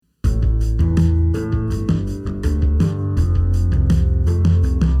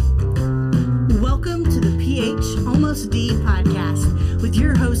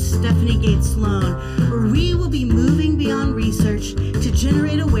Renegade Sloan, where we will be moving beyond research to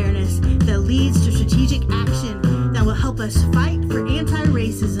generate awareness that leads to strategic action that will help us fight for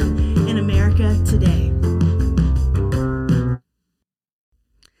anti-racism in America today.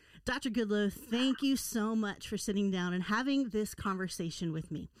 Dr. Goodloe, thank you so much for sitting down and having this conversation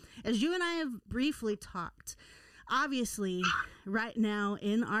with me. As you and I have briefly talked, obviously, right now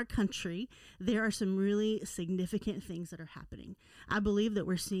in our country, there are some really significant things that are happening. I believe that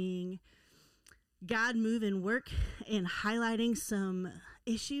we're seeing God move and work in highlighting some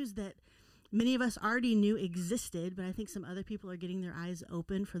issues that many of us already knew existed, but I think some other people are getting their eyes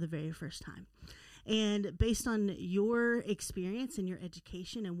open for the very first time. And based on your experience and your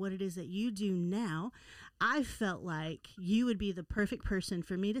education and what it is that you do now, I felt like you would be the perfect person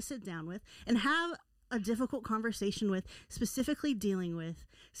for me to sit down with and have a difficult conversation with, specifically dealing with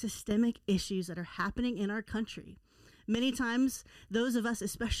systemic issues that are happening in our country. Many times, those of us,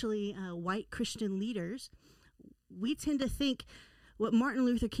 especially white Christian leaders, we tend to think what Martin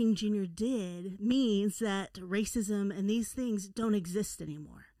Luther King Jr. did means that racism and these things don't exist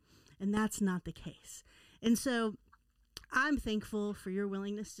anymore. And that's not the case. And so I'm thankful for your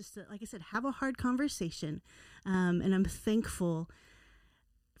willingness just to, like I said, have a hard conversation. And I'm thankful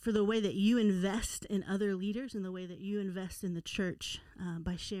for the way that you invest in other leaders and the way that you invest in the church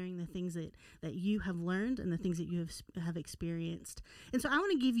by sharing the things that you have learned and the things that you have experienced. And so I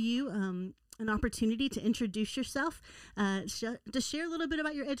want to give you an opportunity to introduce yourself, to share a little bit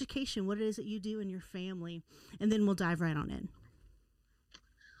about your education, what it is that you do in your family, and then we'll dive right on in.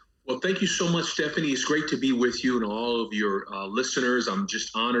 Well, thank you so much, Stephanie. It's great to be with you and all of your listeners. I'm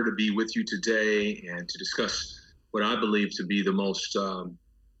just honored to be with you today and to discuss what I believe to be the most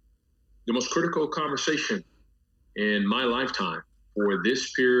critical conversation in my lifetime for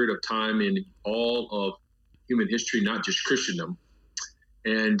this period of time in all of human history, not just Christendom.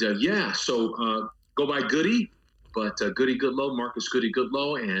 And so go by Goody, but Goody Goodloe, Marcus Goody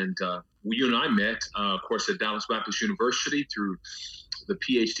Goodloe. And you and I met, of course, at Dallas Baptist University through the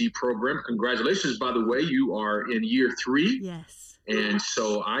PhD program. Congratulations, by the way, you are in year 3. Yes. And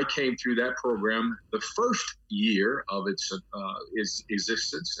so I came through that program the first year of its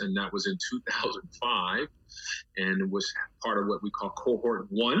existence, and that was in 2005, and it was part of what we call cohort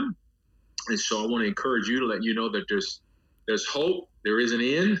 1. And so I want to encourage you to let you know that there's hope, there is an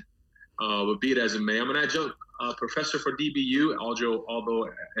end, but be it as it may. I'm an adjunct professor for DBU, although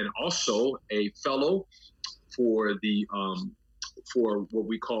and also a fellow for the for what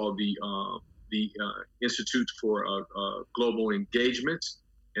we call the Institute for Global Engagement,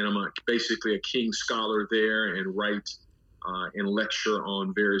 and I'm basically a King Scholar there and write and lecture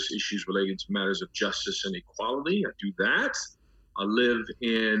on various issues relating to matters of justice and equality. I do that. I live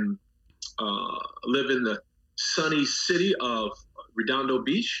in the sunny city of Redondo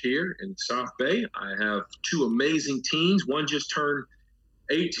Beach here in South Bay. I have 2 amazing teens. One just turned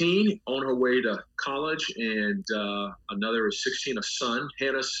 18, on her way to college, and another is 16, a son.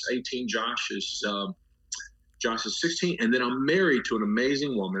 Hannah's 18, Josh is 16, and then I'm married to an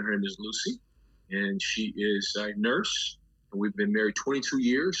amazing woman. Her name is Lucy, and she is a nurse, and we've been married 22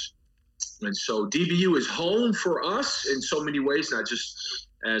 years. And so DBU is home for us in so many ways, not just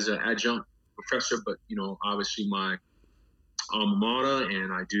as an adjunct professor, but obviously my alma mater,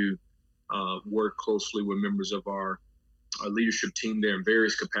 and I do work closely with members of our leadership team there in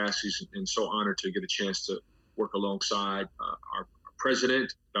various capacities, and so honored to get a chance to work alongside our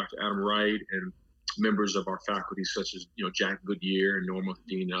president, Dr. Adam Wright, and members of our faculty such as Jack Goodyear and Norma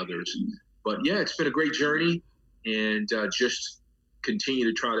Dean and others. But yeah, it's been a great journey, and just continue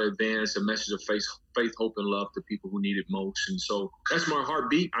to try to advance a message of faith, hope, and love to people who need it most. And so that's my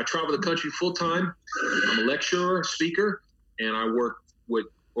heartbeat. I travel the country full time. I'm a lecturer, speaker, and I work with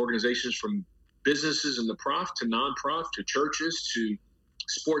organizations from businesses in the prof to non-prof to churches to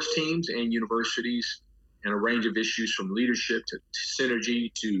sports teams and universities, and a range of issues from leadership to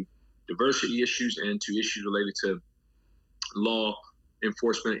synergy to diversity issues and to issues related to law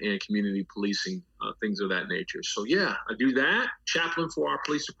enforcement and community policing, things of that nature. So yeah, I do that. Chaplain for our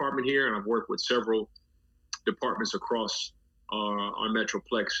police department here, and I've worked with several departments across our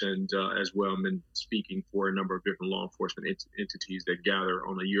Metroplex, and as well, I'm been speaking for a number of different law enforcement entities that gather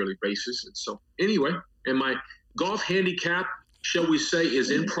on a yearly basis. And so anyway, and my golf handicap, shall we say,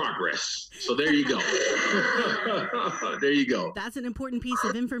 is in progress. So there you go. There you go. That's an important piece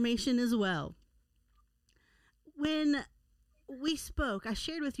of information as well. When we spoke, I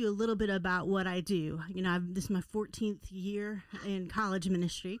shared with you a little bit about what I do. This is my 14th year in college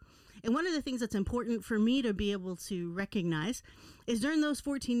ministry. And one of the things that's important for me to be able to recognize is during those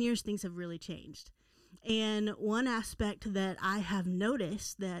 14 years, things have really changed. And one aspect that I have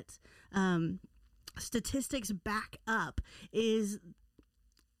noticed that statistics back up is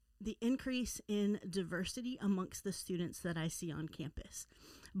the increase in diversity amongst the students that I see on campus.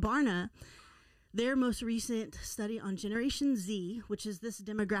 Barna, their most recent study on Generation Z, which is this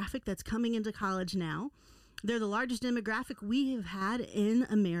demographic that's coming into college now, they're the largest demographic we have had in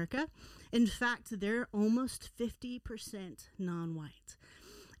America. In fact, they're almost 50% non-white.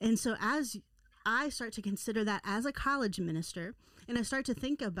 And so as I start to consider that as a college minister, and I start to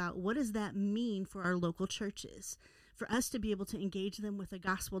think about what does that mean for our local churches, for us to be able to engage them with the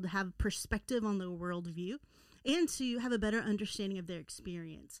gospel, to have perspective on the worldview, and to have a better understanding of their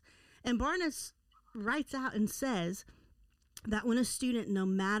experience. And Barnes writes out and says that when a student, no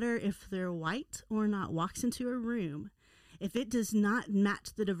matter if they're white or not, walks into a room, if it does not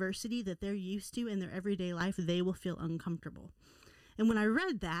match the diversity that they're used to in their everyday life, they will feel uncomfortable. And when I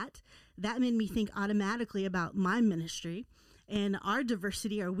read that, that made me think automatically about my ministry and our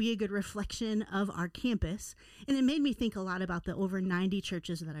diversity. Are we a good reflection of our campus? And it made me think a lot about the over 90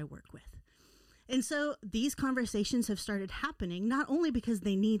 churches that I work with. And so these conversations have started happening, not only because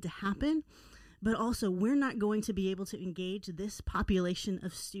they need to happen, but also we're not going to be able to engage this population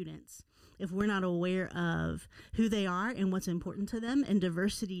of students if we're not aware of who they are and what's important to them. And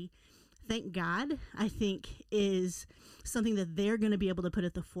diversity, thank God, I think is something that they're going to be able to put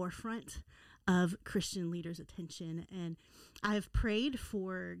at the forefront of Christian leaders' attention. And I've prayed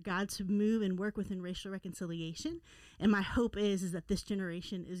for God to move and work within racial reconciliation. And my hope is that this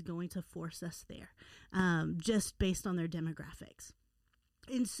generation is going to force us there, just based on their demographics.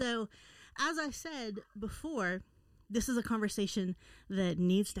 And so, as I said before, this is a conversation that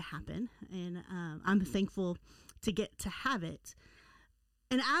needs to happen. And I'm thankful to get to have it.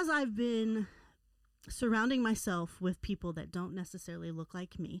 And as I've been surrounding myself with people that don't necessarily look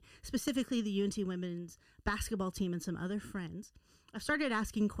like me, specifically the UNT women's basketball team and some other friends, I've started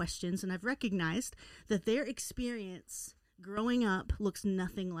asking questions, and I've recognized that their experience growing up looks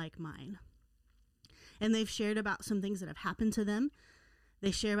nothing like mine. And they've shared about some things that have happened to them.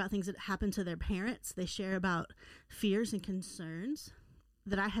 They share about things that happened to their parents. They share about fears and concerns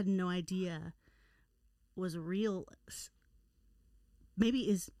that I had no idea was real. Maybe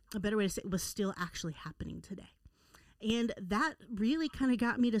is a better way to say it, was still actually happening today. And that really kind of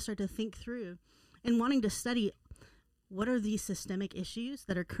got me to start to think through and wanting to study what are these systemic issues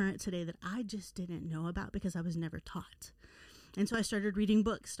that are current today that I just didn't know about because I was never taught. And so I started reading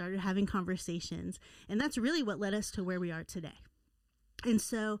books, started having conversations, and that's really what led us to where we are today. And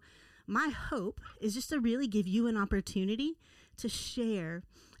so my hope is just to really give you an opportunity to share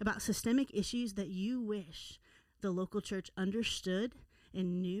about systemic issues that you wish the local church understood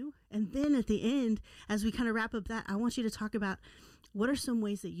and knew. And then at the end, as we kind of wrap up that, I want you to talk about what are some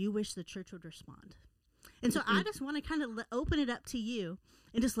ways that you wish the church would respond. And so I just want to kind of open it up to you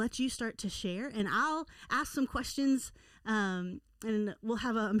and just let you start to share. And I'll ask some questions and we'll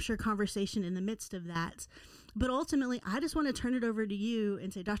have I'm sure, conversation in the midst of that. But ultimately, I just want to turn it over to you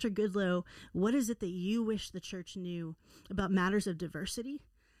and say, Dr. Goodloe, what is it that you wish the church knew about matters of diversity,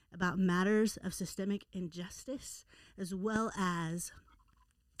 about matters of systemic injustice, as well as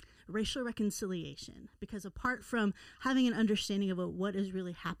racial reconciliation? Because apart from having an understanding of what is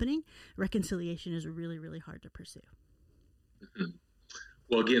really happening, reconciliation is really, really hard to pursue. Mm-hmm.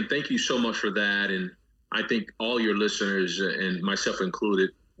 Well, again, thank you so much for that. And I think all your listeners, and myself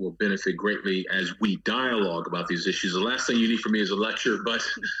included, will benefit greatly as we dialogue about these issues. The last thing you need from me is a lecture, but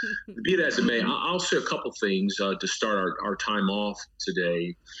be that as it may, I'll say a couple things to start our time off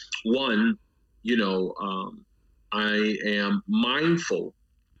today. One, I am mindful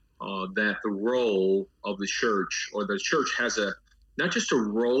that the role of the church, or the church has not just a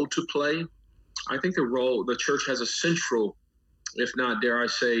role to play. I think the church has a central, if not, dare I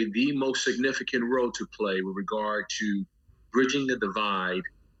say, the most significant role to play with regard to bridging the divide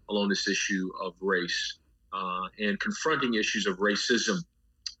along this issue of race and confronting issues of racism.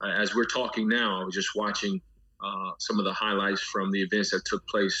 As we're talking now, I was just watching some of the highlights from the events that took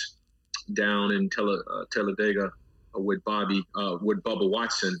place down in Talladega with Bubba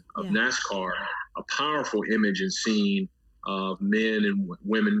Watson of NASCAR. A powerful image and scene of men and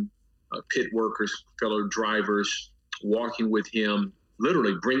women, pit workers, fellow drivers, walking with him,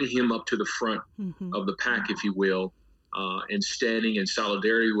 literally bringing him up to the front of the pack, if you will, and standing in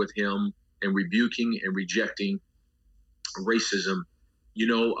solidarity with him and rebuking and rejecting racism.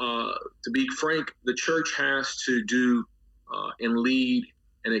 To be frank, the church has to do and lead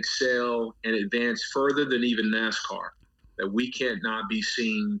and excel and advance further than even NASCAR. That we can't not be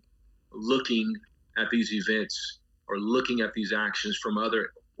seen looking at these events or looking at these actions from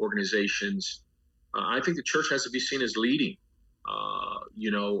other organizations I think the church has to be seen as leading.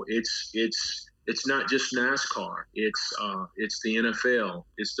 It's not just NASCAR. It's the NFL.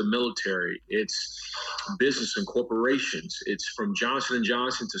 It's the military. It's business and corporations. It's from Johnson &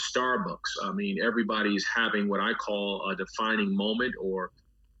 Johnson to Starbucks. I mean, everybody is having what I call a defining moment, or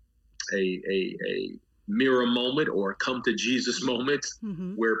a mirror moment, or come to Jesus moment,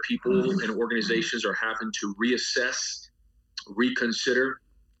 where people and organizations are having to reassess, reconsider,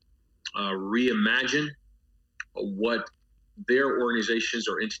 reimagine what their organizations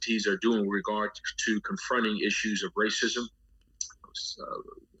or entities are doing with regard to confronting issues of racism.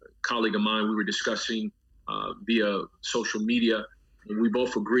 A colleague of mine, we were discussing via social media, and we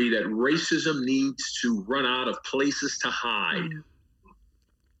both agree that racism needs to run out of places to hide.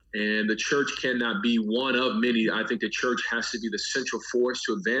 And the church cannot be one of many. I think the church has to be the central force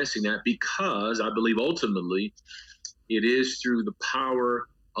to advancing that, because I believe ultimately it is through the power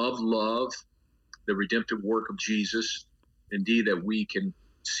of love, the redemptive work of Jesus, indeed, that we can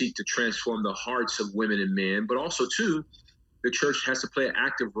seek to transform the hearts of women and men. But also, too, the church has to play an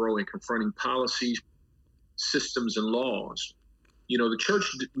active role in confronting policies, systems, and laws. The church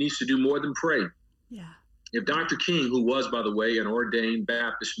needs to do more than pray. Yeah. If Dr. King, who was, by the way, an ordained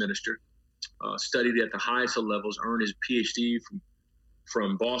Baptist minister, studied at the highest of levels, earned his PhD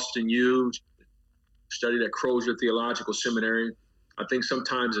from Boston U, studied at Crozer Theological Seminary, I think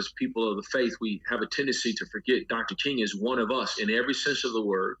sometimes as people of the faith, we have a tendency to forget Dr. King is one of us in every sense of the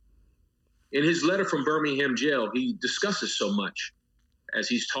word. In his letter from Birmingham jail, he discusses so much as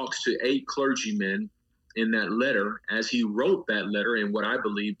he talks to 8 clergymen in that letter, as he wrote that letter in what I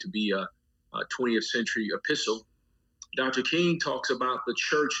believe to be a 20th century epistle. Dr. King talks about the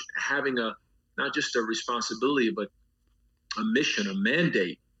church having not just a responsibility, but a mission, a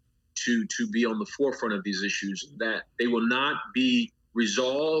mandate to be on the forefront of these issues, that they will not be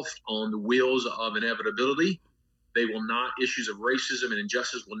resolved on the wheels of inevitability. They will not, issues of racism and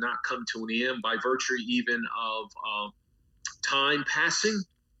injustice will not come to an end by virtue even of time passing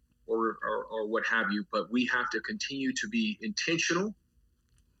or what have you. But we have to continue to be intentional,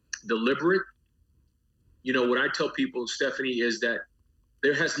 deliberate. What I tell people, Stephanie, is that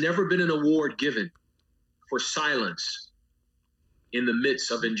there has never been an award given for silence in the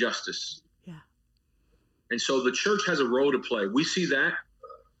midst of injustice. Yeah. And so the church has a role to play. We see that.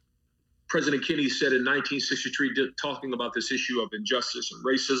 President Kennedy said in 1963, talking about this issue of injustice and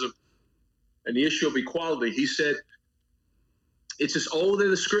racism and the issue of equality, he said, it's as old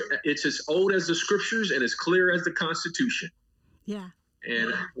as the scriptures and as clear as the Constitution. Yeah.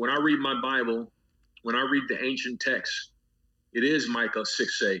 And when I read my Bible, when I read the ancient text, it is Micah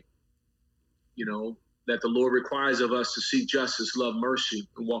 6:8, that the Lord requires of us to seek justice, love mercy,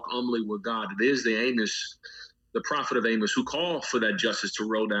 and walk humbly with God. It is the prophet of Amos, who called for that justice to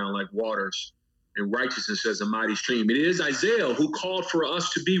roll down like waters and righteousness as a mighty stream. It is Isaiah who called for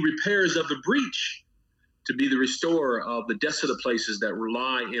us to be repairers of the breach, to be the restorer of the desolate places that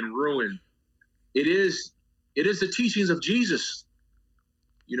lie in ruin. It is the teachings of Jesus.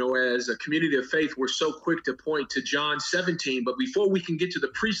 As a community of faith, we're so quick to point to John 17, but before we can get to the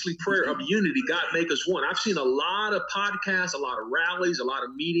priestly prayer of unity, God make us one. I've seen a lot of podcasts, a lot of rallies, a lot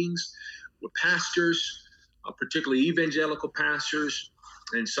of meetings with pastors, particularly evangelical pastors,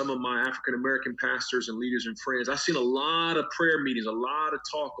 and some of my African-American pastors and leaders and friends. I've seen a lot of prayer meetings, a lot of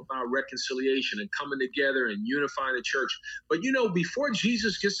talk about reconciliation and coming together and unifying the church. But before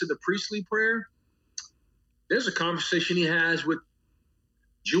Jesus gets to the priestly prayer, there's a conversation he has with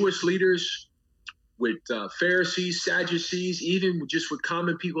Jewish leaders, with Pharisees, Sadducees, even just with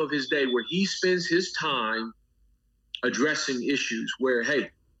common people of his day, where he spends his time addressing issues where,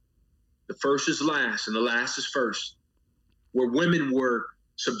 hey, the first is last and the last is first, where women were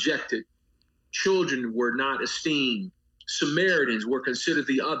subjected, children were not esteemed, Samaritans were considered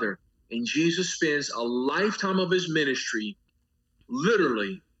the other. And Jesus spends a lifetime of his ministry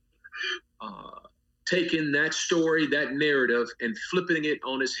literally taking that story, that narrative, and flipping it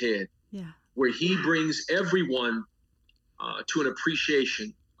on his head. Yeah. Where he brings everyone to an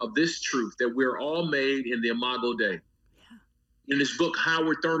appreciation of this truth, that we're all made in the Imago Dei. Yeah. In his book,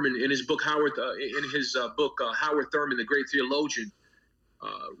 Howard Thurman, Howard Thurman, the great theologian,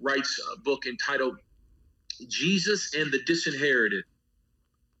 writes a book entitled Jesus and the Disinherited.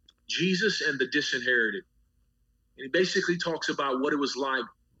 Jesus and the Disinherited. And he basically talks about what it was like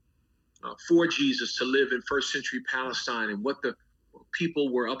for Jesus to live in first century Palestine, and what the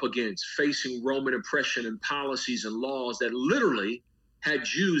people were up against, facing Roman oppression and policies and laws that literally had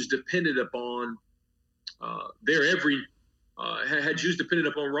Jews dependent upon had Jews dependent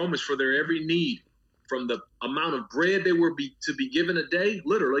upon Romans for their every need, from the amount of bread they were to be given a day,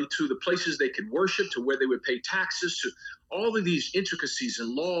 literally, to the places they could worship, to where they would pay taxes, to all of these intricacies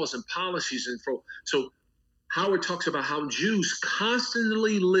and laws and policies. And so Howard talks about how Jews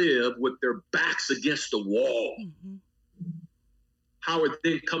constantly live with their backs against the wall. Mm-hmm. Howard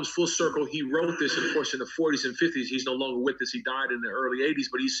then comes full circle. He wrote this, of course, in the 40s and 50s. He's no longer with us. He died in the early 80s.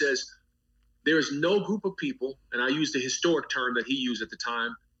 But he says, there is no group of people, and I use the historic term that he used at the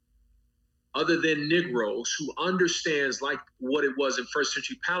time, other than Negroes, who understands, like what it was in first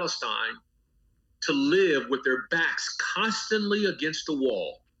century Palestine, to live with their backs constantly against the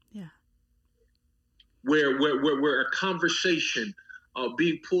wall. Yeah. Where a conversation,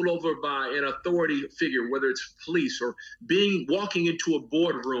 being pulled over by an authority figure, whether it's police, or walking into a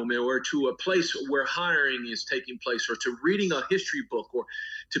boardroom, or to a place where hiring is taking place, or to reading a history book, or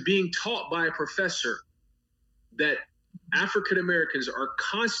to being taught by a professor, that African Americans are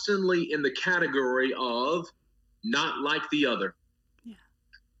constantly in the category of not like the other. Yeah.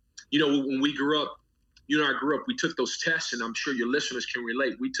 You know, when we grew up, you and I grew up, we took those tests, and I'm sure your listeners can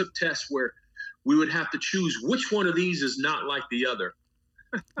relate. We took tests where we would have to choose which one of these is not like the other.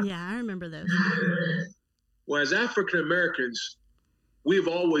 Yeah, I remember those. Well, as African Americans, we've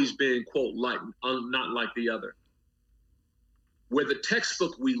always been, quote, not like the other. Where the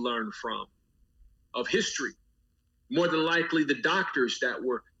textbook we learned from of history, more than likely the doctors that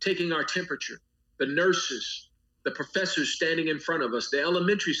were taking our temperature, the nurses, the professors standing in front of us, the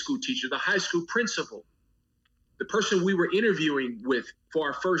elementary school teacher, the high school principal, the person we were interviewing with for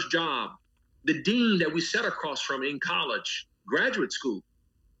our first job, the dean that we sat across from in college, graduate school,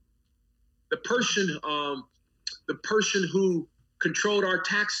 the person who controlled our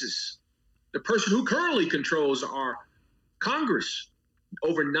taxes, the person who currently controls our Congress,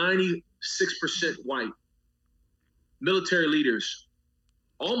 over 96% white. Military leaders,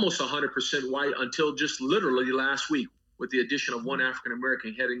 almost 100% white until just literally last week, with the addition of one African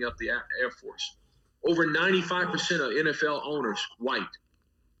American heading up the Air Force. Over 95% of NFL owners, white.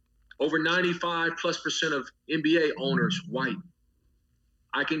 Over 95+% of NBA owners, white.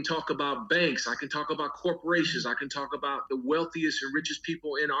 I can talk about banks. I can talk about corporations. I can talk about the wealthiest and richest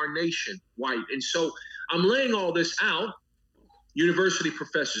people in our nation, white. And so I'm laying all this out, university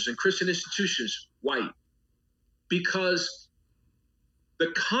professors and Christian institutions, white, because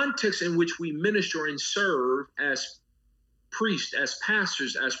the context in which we minister and serve as priests, as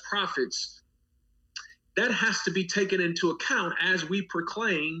pastors, as prophets, that has to be taken into account as we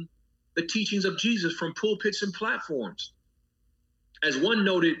proclaim the teachings of Jesus from pulpits and platforms. As one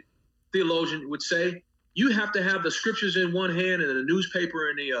noted theologian would say, you have to have the scriptures in one hand and the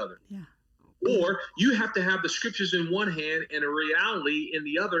newspaper in the other. Yeah. Or you have to have the scriptures in one hand and a reality in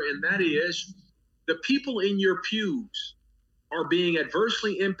the other, and that is the people in your pews are being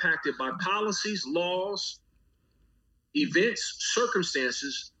adversely impacted by policies, laws, events,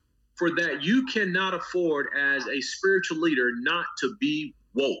 circumstances, for that you cannot afford as a spiritual leader not to be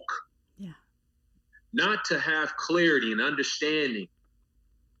woke. Yeah. Not to have clarity and understanding.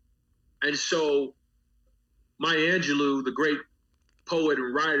 And so Maya Angelou, the great poet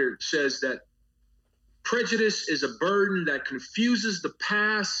and writer, says that prejudice is a burden that confuses the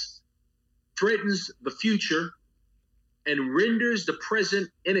past, threatens the future, and renders the present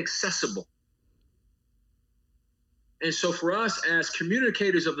inaccessible. And so for us as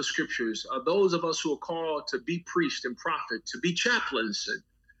communicators of the scriptures, those of us who are called to be priests and prophets, to be chaplains,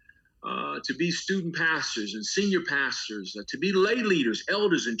 and to be student pastors and senior pastors, to be lay leaders,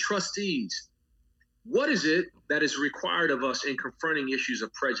 elders, and trustees, what is it that is required of us in confronting issues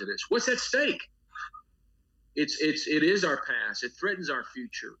of prejudice? What's at stake? It is our past. It threatens our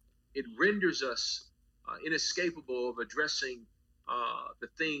future. It renders us inescapable of addressing the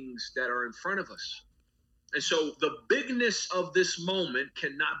things that are in front of us. And so the bigness of this moment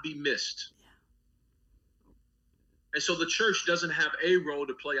cannot be missed. And so the church doesn't have a role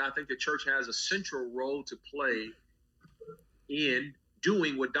to play. I think the church has a central role to play in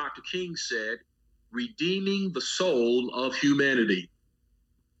doing what Dr. King said, redeeming the soul of humanity.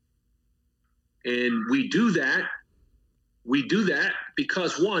 And we do that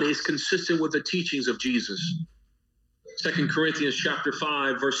because, one, is consistent with the teachings of Jesus. 2 Corinthians chapter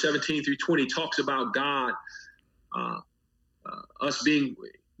 5, verse 17 through 20 talks about God, us being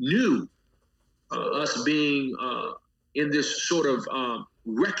new, us being in this sort of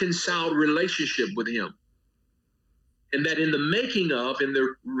reconciled relationship with him. And that in the making of, in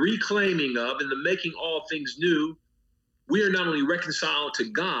the reclaiming of, in the making all things new, we are not only reconciled to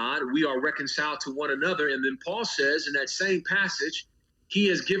God, we are reconciled to one another. And then Paul says in that same passage, he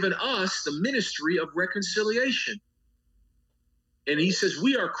has given us the ministry of reconciliation. And he says,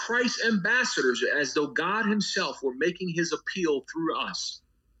 we are Christ's ambassadors, as though God himself were making his appeal through us.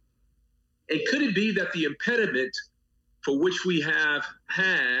 And could it be that the impediment for which we have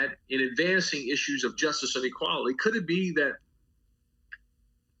had in advancing issues of justice and equality, could it be that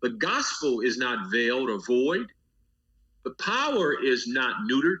the gospel is not veiled or void? The power is not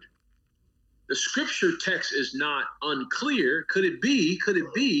neutered. The scripture text is not unclear. Could it be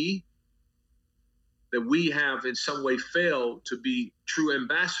that we have in some way failed to be true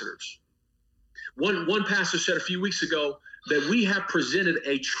ambassadors? One pastor said a few weeks ago that we have presented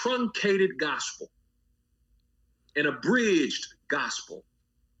a truncated gospel, an abridged gospel.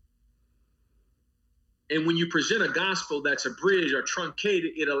 And when you present a gospel that's abridged or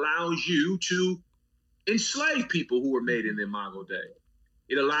truncated, it allows you to enslave people who were made in the Imago Dei.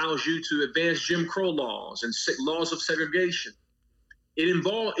 It allows you to advance Jim Crow laws and laws of segregation.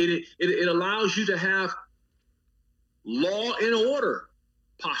 It allows you to have law and order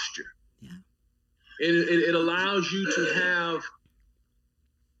posture. Yeah. It allows you to have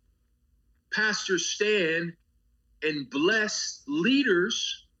pastors stand and bless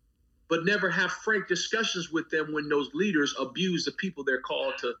leaders, but never have frank discussions with them when those leaders abuse the people they're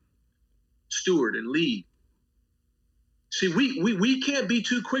called to steward and lead. See, we can't be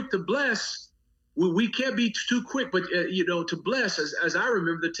too quick to bless. We can't be too quick, but to bless. As I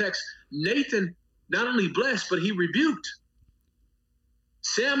remember the text, Nathan not only blessed, but he rebuked.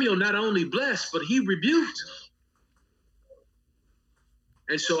 Samuel not only blessed, but he rebuked.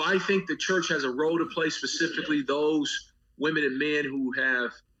 And so I think the church has a role to play, specifically those women and men who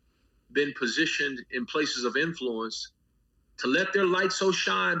have been positioned in places of influence, to let their light so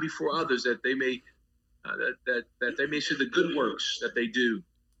shine before others that they may that they may see the good works that they do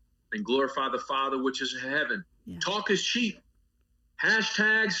and glorify the Father which is in heaven. Yeah. Talk is cheap.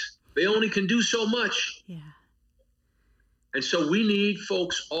 Hashtags, they only can do so much. Yeah. And so we need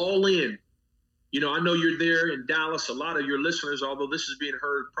folks all in. I know you're there in Dallas. A lot of your listeners, although this is being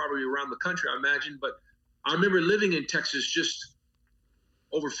heard probably around the country, I imagine, but I remember living in Texas just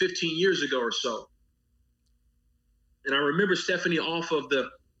over 15 years ago or so. And I remember, Stephanie, off of the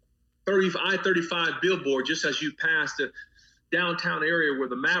I-35 billboard, just as you passed the downtown area where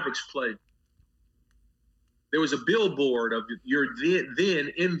the Mavericks played, there was a billboard of your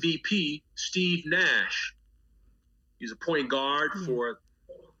then MVP, Steve Nash. He's a point guard for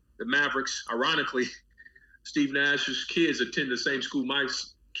the Mavericks. Ironically, Steve Nash's kids attend the same school my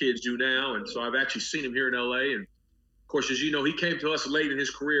kids do now, and so I've actually seen him here in LA. And of course, as you know, he came to us late in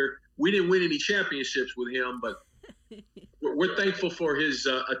his career. We didn't win any championships with him, but we're thankful for his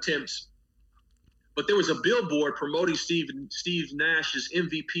attempts. But there was a billboard promoting Steve Nash's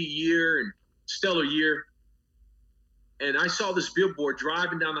MVP year and stellar year. And I saw this billboard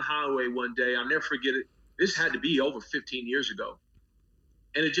driving down the highway one day. I'll never forget it. This had to be over 15 years ago.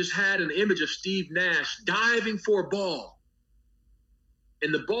 And it just had an image of Steve Nash diving for a ball.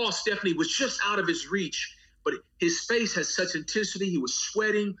 And the ball, Stephanie, was just out of his reach. But his face had such intensity. He was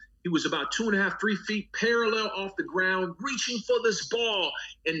sweating. He was about 2.5, 3 feet parallel off the ground, reaching for this ball.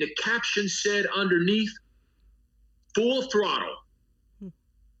 And the caption said underneath, "Full throttle."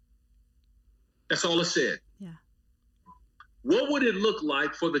 That's all it said. Yeah. What would it look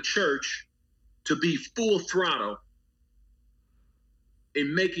like for the church to be full throttle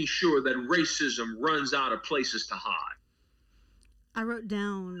in making sure that racism runs out of places to hide? I wrote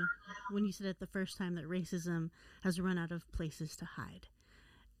down when you said it the first time that racism has run out of places to hide.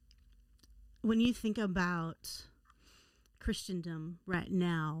 When you think about Christendom right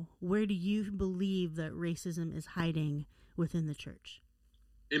now, where do you believe that racism is hiding within the church?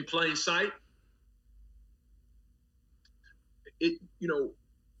 In plain sight. In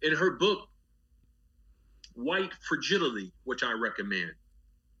her book, White Fragility, which I recommend,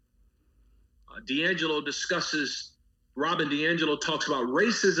 Robin DiAngelo talks about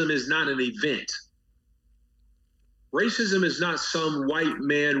racism is not an event. Racism is not some white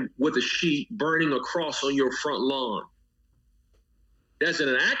man with a sheet burning a cross on your front lawn. That's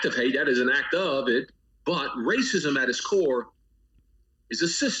an act of hate. That is an act of it. But racism at its core is a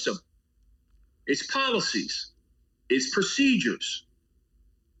system. It's policies. It's procedures.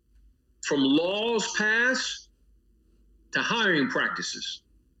 From laws passed to hiring practices.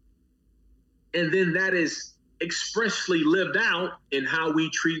 And then that is expressly lived out in how we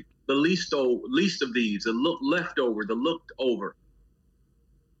treat the least of these, the leftover, the looked over.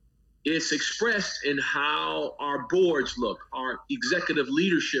 It's expressed in how our boards look, our executive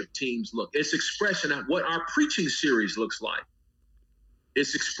leadership teams look. It's expressed in what our preaching series looks like.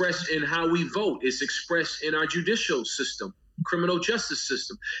 It's expressed in how we vote. It's expressed in our judicial system. criminal justice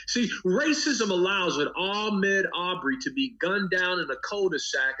system. See, racism allows an Ahmaud Arbery to be gunned down in a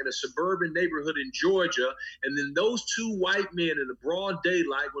cul-de-sac in a suburban neighborhood in Georgia, and then those two white men in the broad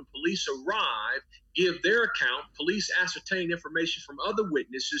daylight, when police arrive, give their account, police ascertain information from other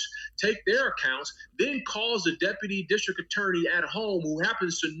witnesses, take their accounts, then calls the deputy district attorney at home who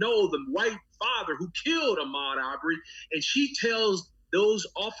happens to know the white father who killed Ahmaud Arbery, and she tells those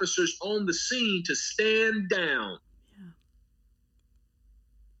officers on the scene to stand down.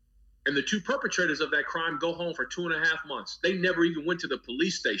 And the two perpetrators of that crime go home for 2.5 months. They never even went to the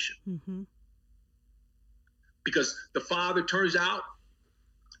police station. Mm-hmm. Because the father, turns out,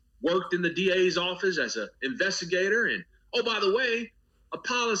 worked in the DA's office as an investigator. And, oh, by the way, a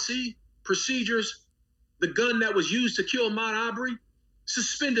policy, procedures, the gun that was used to kill Ahmaud Arbery,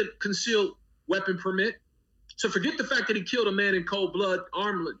 suspended concealed weapon permit. So forget the fact that he killed a man in cold blood,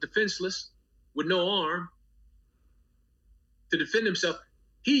 armed, defenseless, with no arm, to defend himself.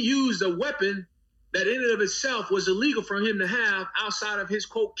 He used a weapon that in and of itself was illegal for him to have outside of his,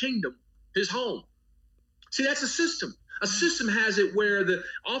 quote, kingdom, his home. See, that's a system. A system has it where the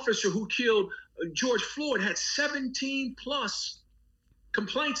officer who killed George Floyd had 17 plus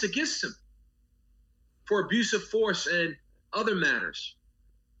complaints against him for abuse of force and other matters.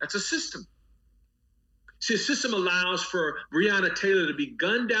 That's a system. See, a system allows for Breonna Taylor to be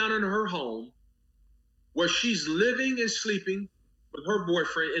gunned down in her home where she's living and sleeping with her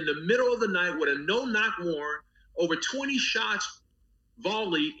boyfriend in the middle of the night with a no-knock warrant, over 20 shots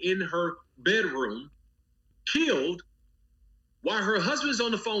volleyed in her bedroom, killed, while her husband's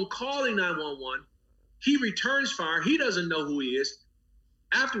on the phone calling 911. He returns fire. He doesn't know who he is.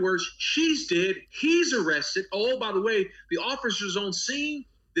 Afterwards, she's dead. He's arrested. Oh, by the way, the officers on scene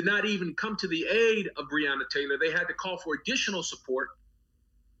did not even come to the aid of Breonna Taylor. They had to call for additional support.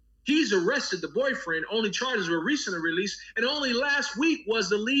 He's arrested, the boyfriend. Only charges were recently released. And only last week was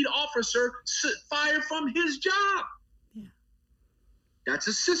the lead officer fired from his job. Yeah. That's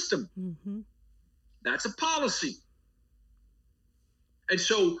a system. Mm-hmm. That's a policy. And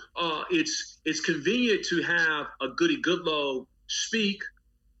so it's convenient to have a Goody Goodlow speak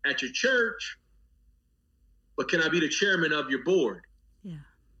at your church, but can I be the chairman of your board? Yeah.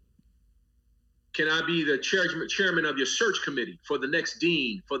 Can I be the chairman of your search committee for the next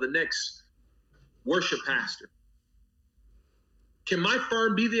dean, for the next worship pastor? Can my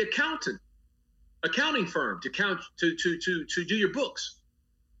firm be the accounting firm to do your books?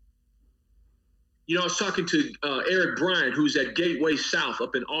 You know, I was talking to Eric Bryant, who's at Gateway South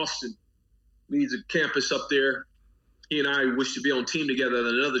up in Austin. Leads a campus up there. He and I wish to be on team together at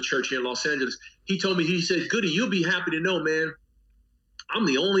another church here in Los Angeles. He told me, he said, Goody, you'll be happy to know, man, I'm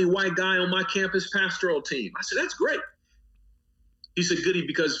the only white guy on my campus pastoral team. I said, that's great. He said, Goody,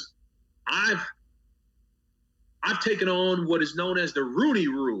 because I've taken on what is known as the Rooney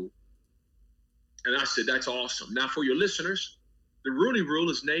Rule. And I said, that's awesome. Now, for your listeners, the Rooney Rule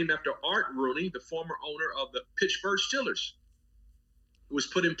is named after Art Rooney, the former owner of the Pittsburgh Steelers. It was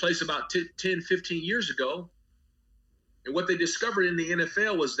put in place about 10, 15 years ago. And what they discovered in the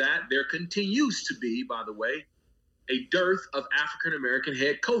NFL was that there continues to be, by the way, a dearth of African-American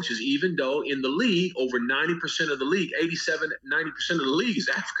head coaches, even though in the league, over 90% of the league, 87, 90% of the league is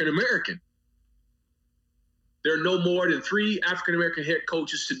African-American. There are no more than 3 African-American head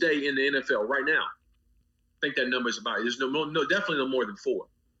coaches today in the NFL right now. I think that number is about, there's definitely no more than 4. I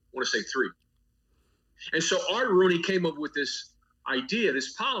want to say 3. And so Art Rooney came up with this idea,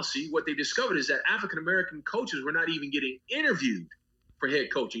 this policy. What they discovered is that African-American coaches were not even getting interviewed for head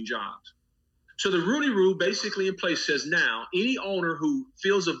coaching jobs. So the Rooney Rule basically in place says now any owner who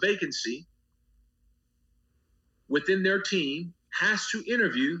fills a vacancy within their team has to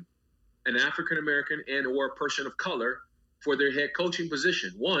interview an African-American and or a person of color for their head coaching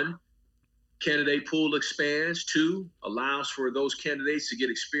position. 1, candidate pool expands. 2, allows for those candidates to get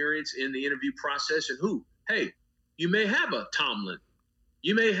experience in the interview process. And hey, you may have a Tomlin.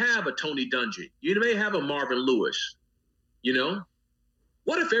 You may have a Tony Dungy. You may have a Marvin Lewis. You know,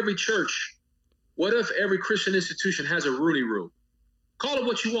 what if every church, what if every Christian institution has a Rooney Rule? Call it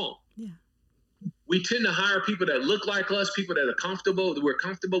what you want. Yeah. We tend to hire people that look like us, people that are comfortable, that we're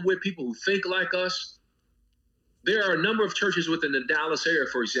comfortable with, people who think like us. There are a number of churches within the Dallas area,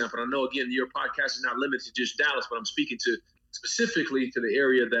 for example. I know, again, your podcast is not limited to just Dallas, but I'm speaking to specifically to the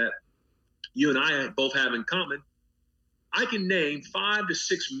area that you and I both have in common. I can name 5 to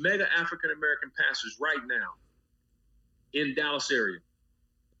 6 mega African-American pastors right now in Dallas area.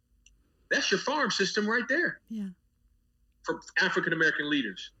 That's your farm system right there. Yeah. For African-American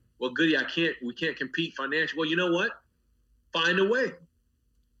leaders. Well, Goody, we can't compete financially. Well, you know what? Find a way.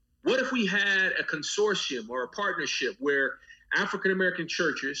 What if we had a consortium or a partnership where African American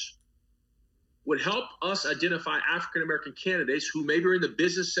churches would help us identify African American candidates who maybe are in the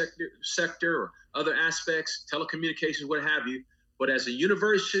business sector or other aspects, telecommunications, what have you. But as a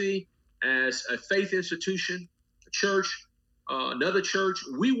university, as a faith institution, a church, another church,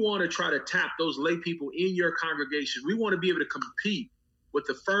 we want to try to tap those lay people in your congregation. We want to be able to compete with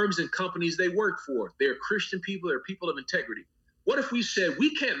the firms and companies they work for. They're Christian people, they're people of integrity. What if we said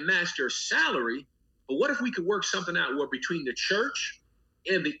we can't match their salary, but what if we could work something out where between the church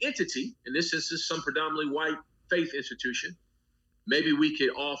and the entity, in this instance, some predominantly white faith institution, maybe we could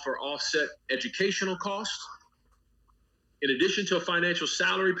offset educational costs in addition to a financial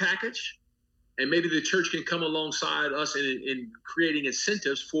salary package, and maybe the church can come alongside us in creating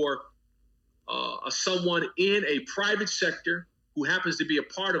incentives for someone in a private sector who happens to be a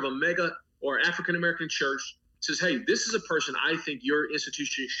part of a mega or African American church, says, hey, this is a person I think your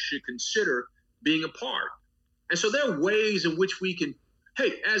institution should consider being a part. And so there are ways in which we can,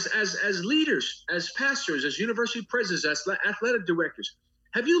 hey, as leaders, as pastors, as university presidents, as athletic directors,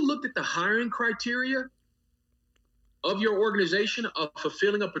 have you looked at the hiring criteria of your organization of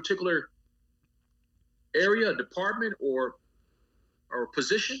fulfilling a particular area, a department, or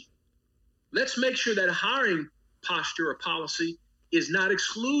position? Let's make sure that hiring posture or policy is not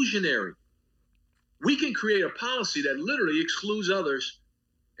exclusionary. We can create a policy that literally excludes others,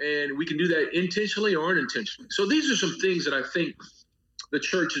 and we can do that intentionally or unintentionally. So these are some things that I think the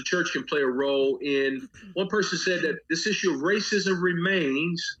church can play a role in. One person said that this issue of racism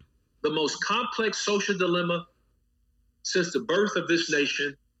remains the most complex social dilemma since the birth of this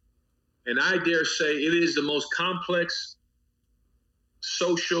nation. And I dare say it is the most complex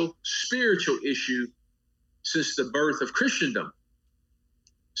social, spiritual issue since the birth of Christendom,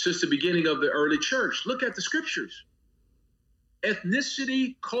 since the beginning of the early church. Look at the scriptures.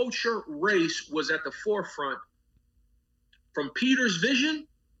 Ethnicity, culture, race was at the forefront from Peter's vision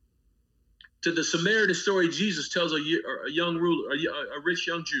to the Samaritan story Jesus tells a young ruler, a rich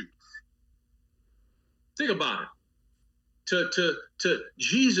young Jew. Think about it. To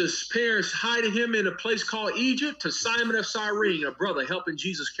Jesus' parents hiding him in a place called Egypt, to Simon of Cyrene, a brother helping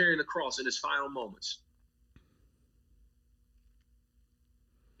Jesus carrying the cross in his final moments.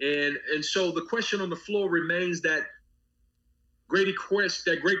 And so the question on the floor remains that great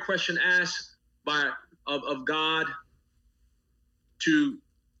question asked of God to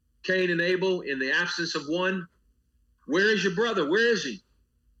Cain and Abel in the absence of one. Where is your brother? Where is he?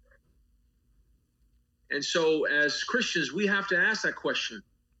 And so as Christians, we have to ask that question.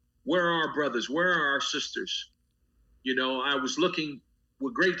 Where are our brothers? Where are our sisters? You know, I was looking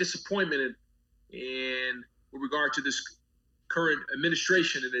with great disappointment in regard to this current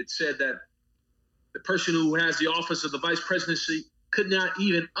administration, and it said that the person who has the office of the vice presidency could not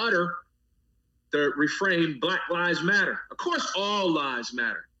even utter the refrain, Black Lives Matter. Of course, all lives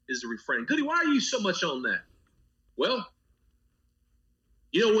matter is the refrain. Goody, why are you so much on that? Well,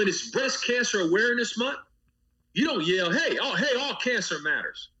 you know, when it's Breast Cancer Awareness Month, you don't yell, hey, all cancer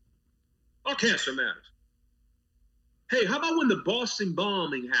matters. All cancer matters. Hey, how about when the Boston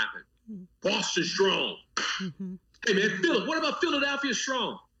bombing happened? Boston strong. Mm-hmm. Hey, man, Philip, what about Philadelphia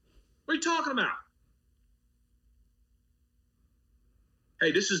strong? What are you talking about?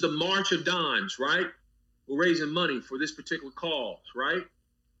 Hey, this is the March of Dimes, right? We're raising money for this particular cause, right?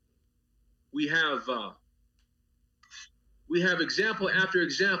 We have example after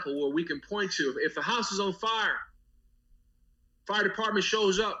example where we can point to. If the house is on fire, fire department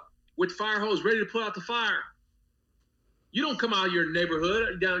shows up with fire hose ready to put out the fire. You don't come out of your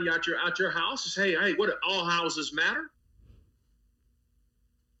neighborhood, down out your house and say, hey, what, all houses matter?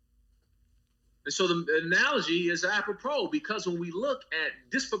 And so the analogy is apropos, because when we look at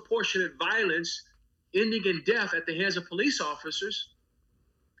disproportionate violence ending in death at the hands of police officers,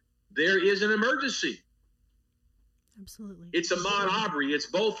 there is an emergency. Absolutely. It's Ahmaud Arbery. It's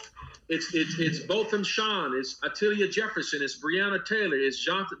Botham Jean. It's Atilia Jefferson. It's Breonna Taylor. It's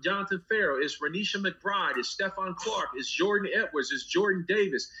Jonathan Farrow. It's Renisha McBride. It's Stephon Clark. It's Jordan Edwards. It's Jordan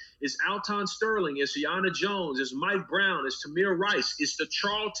Davis. It's Alton Sterling. It's Aiyana Jones. It's Mike Brown. It's Tamir Rice. It's the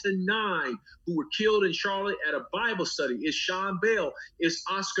Charlton Nine who were killed in Charlotte at a Bible study. It's Sean Bell. It's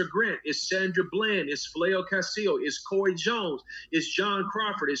Oscar Grant. It's Sandra Bland. It's Phileo Castillo. It's Corey Jones. It's John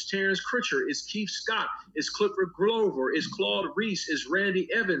Crawford. It's Terrence Critcher. It's Keith Scott. It's Clifford Glover. It's Claude Reese. It's Randy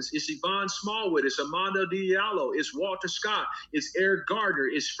Evans. It's Yvonne Smallwood. It's Amanda Diallo. It's Walter Scott. It's Eric Gardner.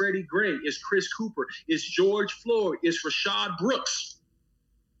 It's Freddie Gray. It's Chris Cooper. It's George Floyd. It's Rashad Brooks.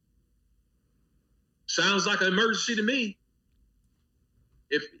 Sounds like an emergency to me.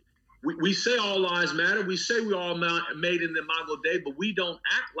 If we say all lives matter, we say we all made in the Imago Dei, but we don't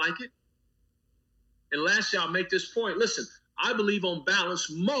act like it. And lastly, I'll make this point. Listen, I believe on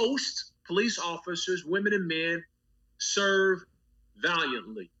balance, most police officers, women and men, serve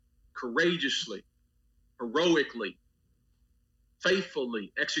valiantly, courageously, heroically,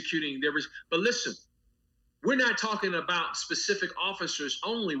 faithfully, executing their. But listen, we're not talking about specific officers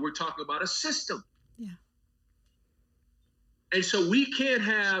only. We're talking about a system. Yeah. And so we can't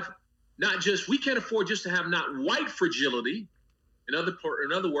afford just to have not white fragility. In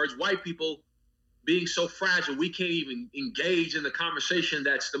other words, white people being so fragile, we can't even engage in the conversation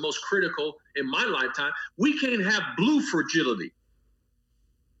that's the most critical in my lifetime. We can't have blue fragility.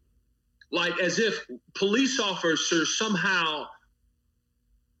 Like as if police officers somehow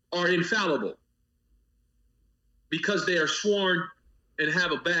are infallible because they are sworn and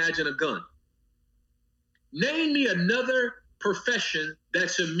have a badge and a gun. Name me another profession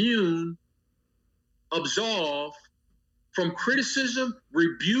that's immune, absolved from criticism,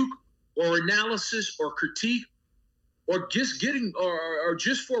 rebuke, or analysis, or critique, or just getting, or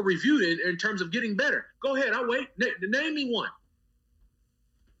just for review in terms of getting better. Go ahead, I'll wait. Name me one.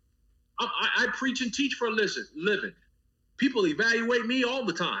 I preach and teach for a living. People evaluate me all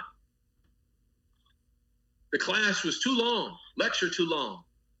the time. The class was too long, lecture too long,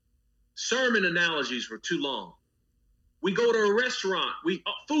 sermon analogies were too long. We go to a restaurant,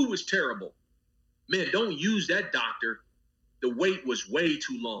 food was terrible. Man, don't use that, doctor. The wait was way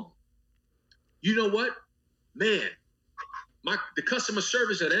too long. You know what? Man, the customer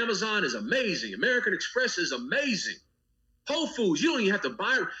service at Amazon is amazing. American Express is amazing. Whole Foods, you don't even have to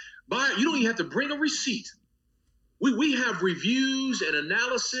buy, you don't even have to bring a receipt. We have reviews and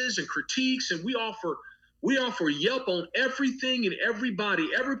analysis and critiques, and we offer Yelp on everything and everybody,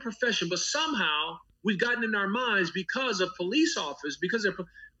 every profession, but somehow we've gotten in our minds because of police officers, because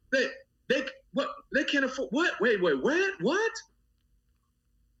they can't afford, what? Wait, what?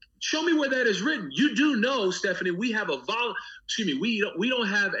 Show me where that is written. You do know, Stephanie, we have we don't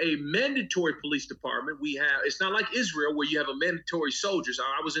have a mandatory police department. It's not like Israel where you have a mandatory soldiers.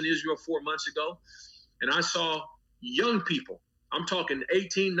 I was in Israel 4 months ago, and I saw young people. I'm talking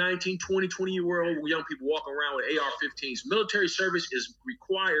 18, 19, 20-year-old young people walking around with AR-15s. Military service is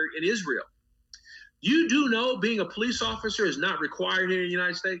required in Israel. You do know being a police officer is not required here in the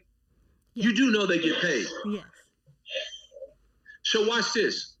United States? Yes. You do know they get paid. Yes. So watch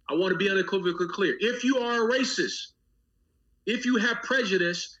this. I want to be unequivocally clear. If you are a racist, if you have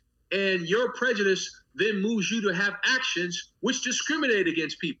prejudice, and your prejudice then moves you to have actions which discriminate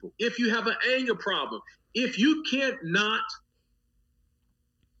against people, if you have an anger problem, if you can't not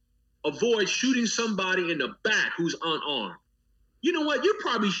avoid shooting somebody in the back who's unarmed, you know what? You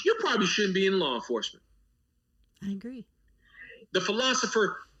probably shouldn't be in law enforcement. I agree. The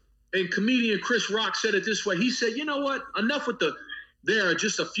philosopher and comedian Chris Rock said it this way. He said, you know what? Enough with there are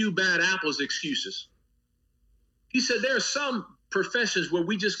just a few bad apples excuses. He said there are some professions where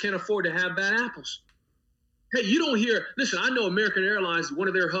we just can't afford to have bad apples. Hey, you don't hear, listen, I know American Airlines, one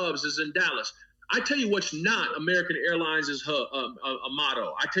of their hubs is in Dallas. I tell you what's not American Airlines' a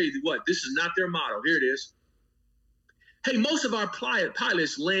motto. I tell you what, this is not their motto. Here it is. Hey, most of our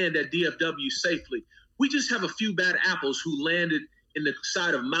pilots land at DFW safely. We just have a few bad apples who landed in the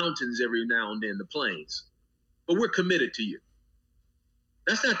side of mountains every now and then, the planes. But we're committed to you.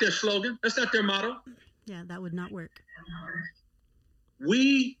 That's not their slogan. That's not their motto. Yeah, that would not work.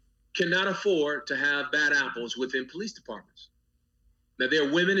 We cannot afford to have bad apples within police departments. Now, there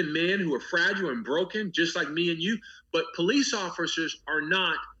are women and men who are fragile and broken, just like me and you, but police officers are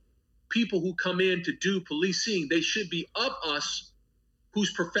not people who come in to do policing. They should be of us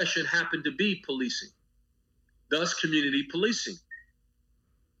whose profession happened to be policing, thus community policing.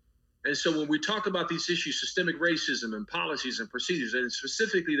 And so when we talk about these issues, systemic racism and policies and procedures, and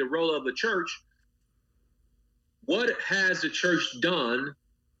specifically the role of the church, what has the church done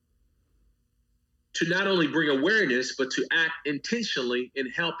to not only bring awareness, but to act intentionally in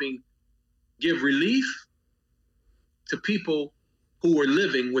helping give relief to people who are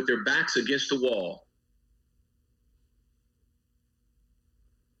living with their backs against the wall?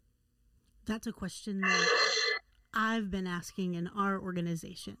 That's a question that I've been asking in our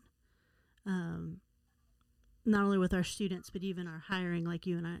organization. Not only with our students, but even our hiring, like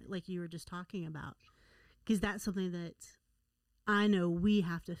you were just talking about, because that's something that I know we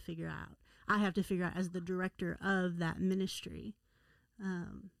have to figure out. I have to figure out as the director of that ministry.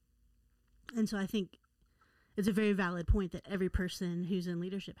 And so I think it's a very valid point that every person who's in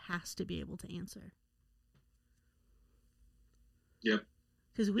leadership has to be able to answer. Yep.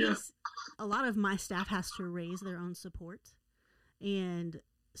 Because a lot of my staff has to raise their own support, and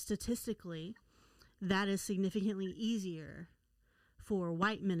statistically, that is significantly easier for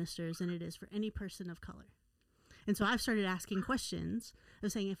white ministers than it is for any person of color. And so I've started asking questions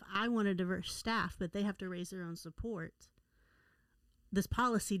of saying, if I want a diverse staff, but they have to raise their own support, this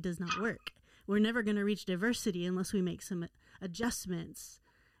policy does not work. We're never going to reach diversity unless we make some adjustments.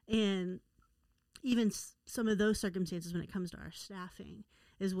 And even some of those circumstances when it comes to our staffing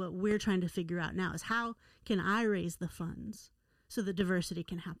is what we're trying to figure out now, is how can I raise the funds so that diversity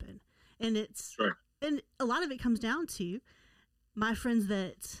can happen? And it's, right. And a lot of it comes down to my friends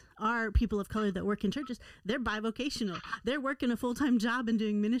that are people of color that work in churches. They're bivocational. They're working a full-time job and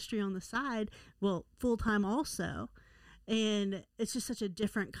doing ministry on the side. Well, full-time also. And it's just such a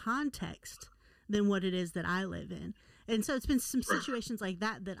different context than what it is that I live in. And so it's been some situations like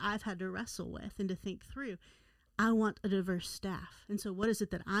that that I've had to wrestle with and to think through. I want a diverse staff. And so what is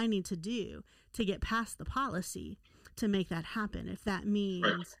it that I need to do to get past the policy to make that happen? If that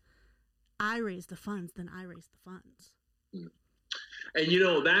means I raise the funds, then I raise the funds. And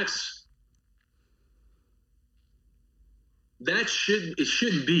that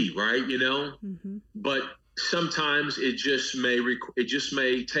shouldn't be, right? Mm-hmm. But sometimes it just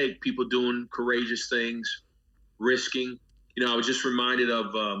may take people doing courageous things, risking. I was just reminded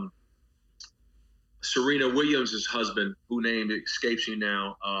of Serena Williams' husband, whose name escapes me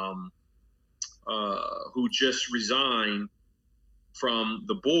now, who just resigned from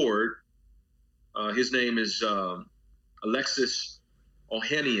the board. His name is Alexis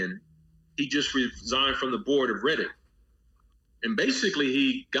Ohanian. He just resigned from the board of Reddit. And basically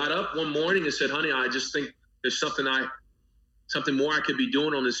he got up one morning and said, honey, I just think there's something more I could be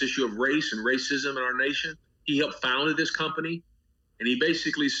doing on this issue of race and racism in our nation. He helped founded this company. And he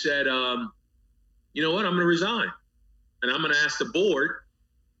basically said, you know what, I'm going to resign. And I'm going to ask the board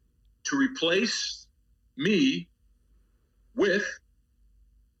to replace me with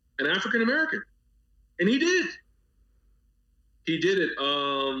an African-American. And he did. He did it.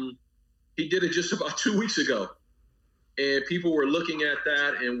 He did it just about 2 weeks ago. And people were looking at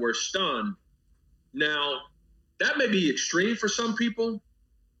that and were stunned. Now, that may be extreme for some people,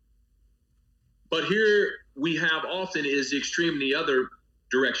 but here we have often is the extreme in the other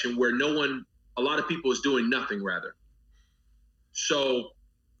direction where a lot of people is doing nothing rather. So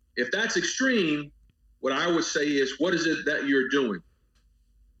if that's extreme, what I would say is, what is it that you're doing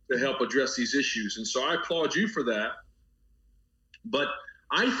to help address these issues? And so I applaud you for that. But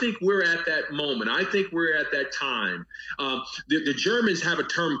I think we're at that moment. I think we're at that time. The Germans have a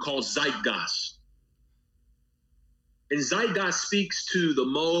term called Zeitgeist. And Zeitgeist speaks to the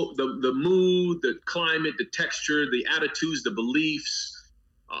mood, the climate, the texture, the attitudes, the beliefs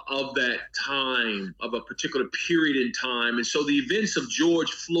of that time, of a particular period in time. And so the events of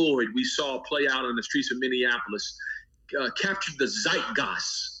George Floyd we saw play out on the streets of Minneapolis captured the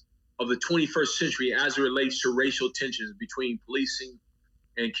zeitgeist of the 21st century as it relates to racial tensions between policing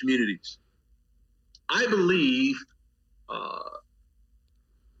and communities. I believe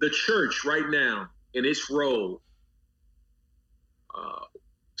the church right now in its role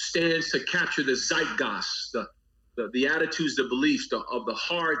stands to capture the zeitgeist, the attitudes, the beliefs of the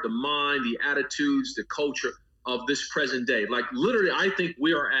heart, the mind, the attitudes, the culture of this present day. Like literally, I think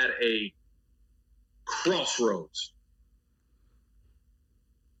we are at a crossroads.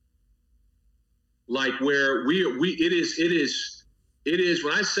 Like where it is,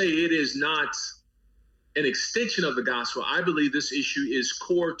 when I say it is not an extension of the gospel, I believe this issue is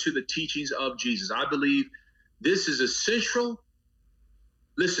core to the teachings of Jesus. I believe this is essential.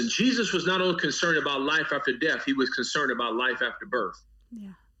 Listen, Jesus was not only concerned about life after death, he was concerned about life after birth.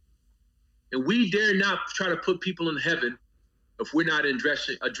 Yeah. And we dare not try to put people in heaven if we're not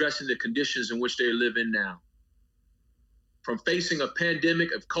addressing the conditions in which they live in now. From facing a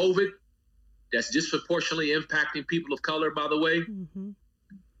pandemic of COVID that's disproportionately impacting people of color, by the way, mm-hmm.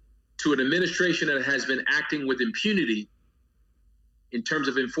 to an administration that has been acting with impunity in terms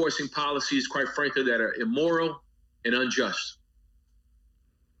of enforcing policies, quite frankly, that are immoral and unjust.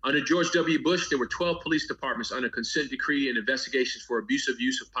 Under George W. Bush, there were 12 police departments under consent decree and investigations for abusive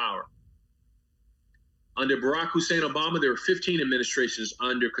use of power. Under Barack Hussein Obama, there were 15 administrations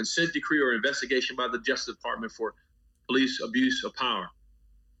under consent decree or investigation by the Justice Department for police abuse of power.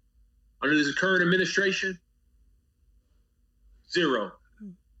 Under this current administration, 0.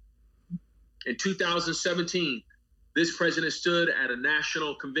 In 2017, this president stood at a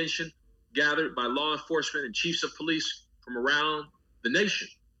national convention gathered by law enforcement and chiefs of police from around the nation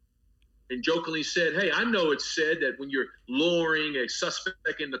and jokingly said, hey, I know it's said that when you're luring a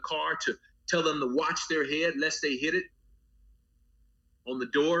suspect in the car to tell them to watch their head lest they hit it on the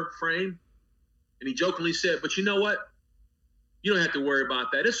door frame. And he jokingly said, but you know what? You don't have to worry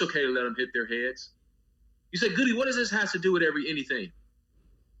about that. It's okay to let them hit their heads. You say, Goody, what does this have to do with anything?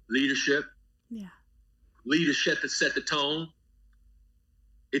 Leadership. Yeah. leadership that set the tone.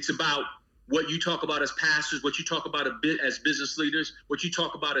 It's about what you talk about as pastors, what you talk about a bit as business leaders, what you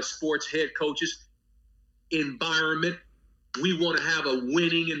talk about as sports head coaches. Environment. We want to have a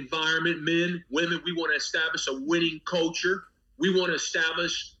winning environment, men, women. We want to establish a winning culture. We want to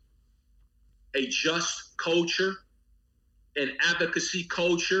establish a just culture, an advocacy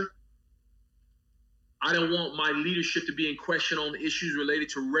culture. I don't want my leadership to be in question on issues related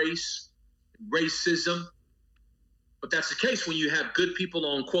to race, racism. But that's the case when you have good people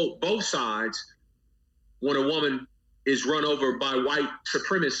on, quote, both sides, when a woman is run over by white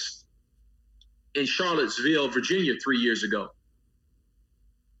supremacists in Charlottesville, Virginia, 3 years ago.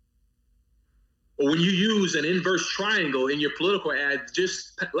 Or when you use an inverse triangle in your political ad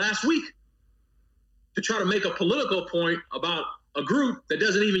just last week to try to make a political point about a group that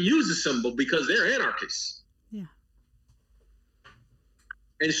doesn't even use the symbol because they're anarchists. Yeah.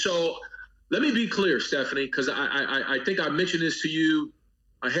 And so let me be clear, Stephanie, because I think I mentioned this to you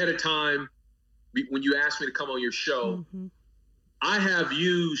ahead of time when you asked me to come on your show. Mm-hmm. I have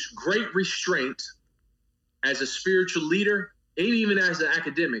used great restraint as a spiritual leader and even as an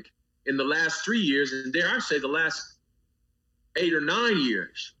academic in the last 3 years, and dare I say the last 8 or 9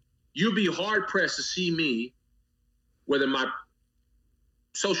 years. You'll be hard-pressed to see me, whether my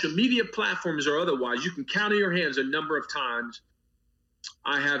social media platforms or otherwise, you can count on your hands a number of times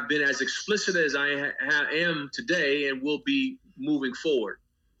I have been as explicit as I am today and will be moving forward.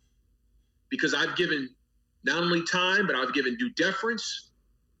 Because I've given not only time, but I've given due deference,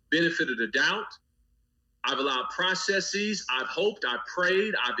 benefit of the doubt. I've allowed processes. I've hoped, I've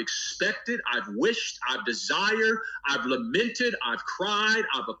prayed, I've expected, I've wished, I've desired, I've lamented, I've cried,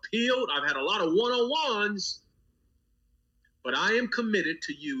 I've appealed. I've had a lot of one-on-ones. But I am committed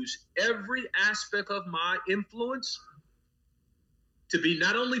to use every aspect of my influence to be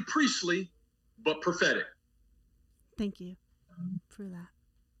not only priestly, but prophetic. Thank you for that.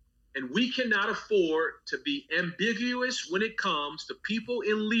 And we cannot afford to be ambiguous when it comes to people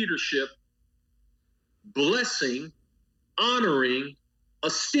in leadership blessing, honoring,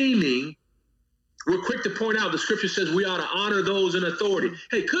 esteeming. We're quick to point out the scripture says we ought to honor those in authority.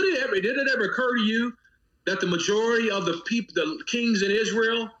 Hey, did it ever occur to you that the majority of the people, the kings in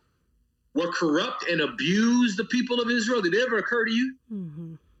Israel, were corrupt and abused the people of Israel? Did it ever occur to you?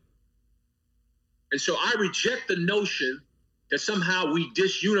 Mm-hmm. And so I reject the notion that somehow we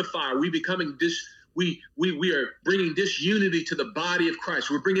disunify, we are bringing disunity to the body of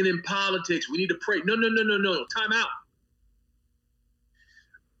Christ. We're bringing in politics. We need to pray. No. Time out.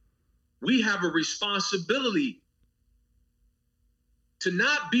 We have a responsibility to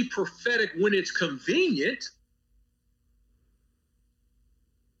not be prophetic when it's convenient.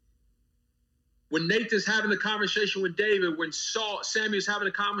 When Nathan's having a conversation with David, when Samuel's having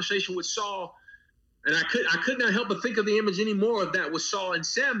a conversation with Saul, and I could not help but think of the image anymore of that with Saul and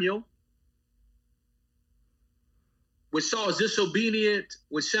Samuel. When Saul is disobedient,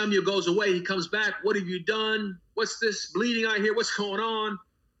 when Samuel goes away, he comes back. What have you done? What's this bleeding I hear? What's going on?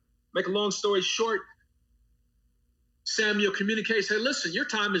 Make a long story short, Samuel communicates, hey, listen, your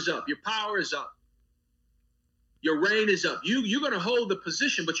time is up. Your power is up. Your reign is up. You're going to hold the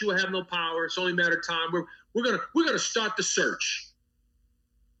position, but you will have no power. It's only a matter of time. We're going to start the search.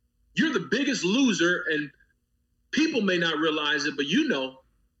 You're the biggest loser, and people may not realize it, but you know.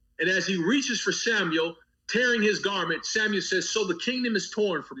 And as he reaches for Samuel, tearing his garment, Samuel says, so the kingdom is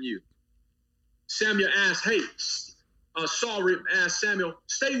torn from you. Samuel asks, Saul asked Samuel,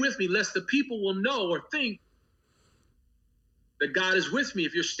 stay with me, lest the people will know or think that God is with me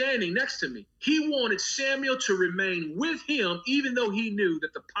if you're standing next to me. He wanted Samuel to remain with him, even though he knew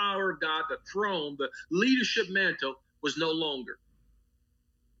that the power of God, the throne, the leadership mantle was no longer.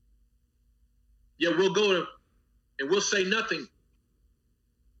 Yet we'll go and we'll say nothing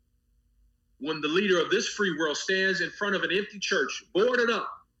when the leader of this free world stands in front of an empty church, boarded up,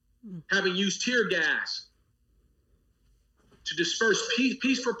 having used tear gas to disperse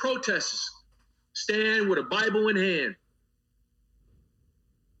peaceful protesters, stand with a Bible in hand.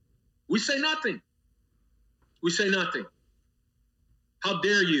 We say nothing. We say nothing. How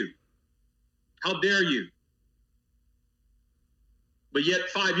dare you? How dare you? But yet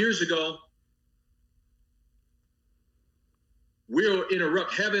 5 years ago, we'll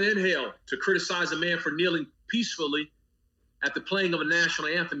interrupt heaven and hell to criticize a man for kneeling peacefully at the playing of a national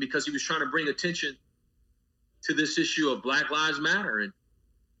anthem because he was trying to bring attention to this issue of Black Lives Matter and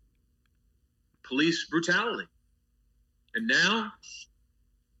police brutality. And now,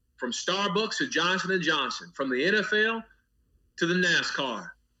 from Starbucks to Johnson & Johnson, from the NFL to the NASCAR,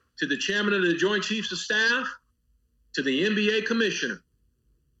 to the chairman of the Joint Chiefs of Staff, to the NBA commissioner,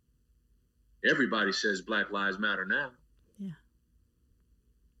 Everybody says Black Lives Matter now. Yeah.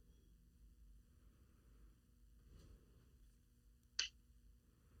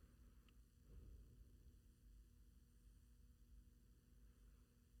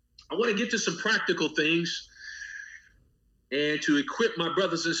 I want to get to some practical things and to equip my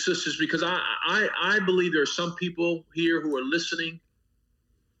brothers and sisters, because I believe there are some people here who are listening.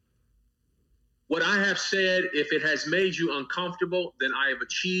 What I have said, if it has made you uncomfortable, then I've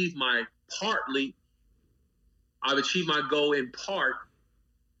achieved my goal in part.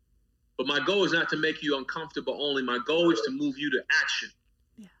 But my goal is not to make you uncomfortable only. My goal is to move you to action.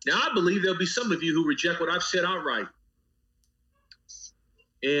 Yeah. Now, I believe there'll be some of you who reject what I've said outright.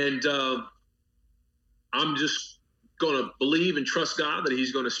 And I'm just going to believe and trust God that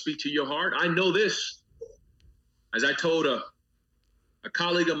he's going to speak to your heart. I know this, as I told a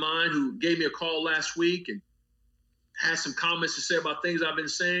colleague of mine who gave me a call last week and had some comments to say about things I've been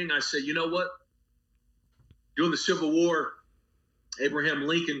saying. I said, you know what? During the Civil War, Abraham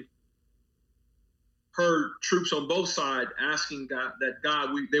Lincoln heard troops on both sides asking God that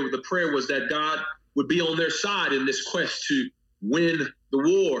the prayer was that God would be on their side in this quest to win the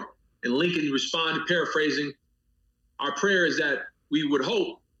war. And Lincoln responded, paraphrasing, our prayer is that we would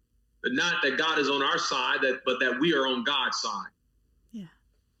hope that not that God is on our side, but that we are on God's side. Yeah.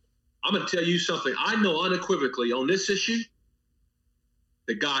 I'm going to tell you something. I know unequivocally on this issue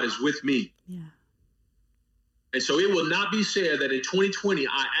that God is with me. Yeah. And so it will not be said that in 2020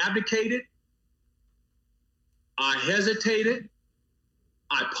 I abdicated, I hesitated,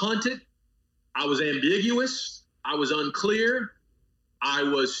 I punted, I was ambiguous, I was unclear, I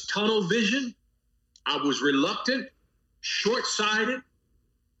was tunnel vision, I was reluctant, short-sighted.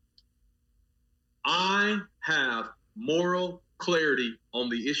 I have moral clarity on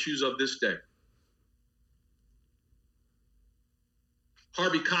the issues of this day.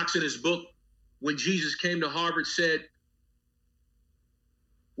 Harvey Cox, in his book, When Jesus Came to Harvard, said,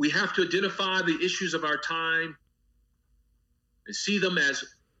 we have to identify the issues of our time and see them as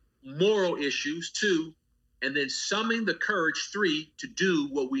moral issues, 2, and then summon the courage, 3, to do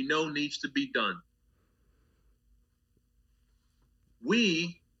what we know needs to be done.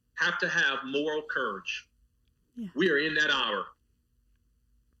 We have to have moral courage. Yeah. We are in that hour.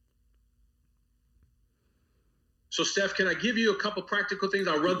 So, Steph, can I give you a couple practical things?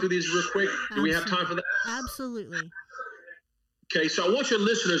 I'll run through these real quick. Do we have time for that? Absolutely. Okay, so I want your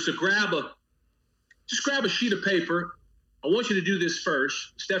listeners to grab a sheet of paper. I want you to do this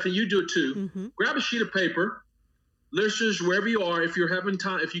first. Stephanie, you do it too. Mm-hmm. Grab a sheet of paper. Listeners, wherever you are, if you're having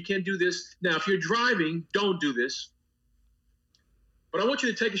time, if you can't do this. Now, if you're driving, don't do this. But I want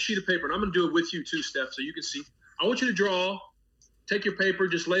you to take a sheet of paper, and I'm going to do it with you too, Steph, so you can see. I want you to take your paper,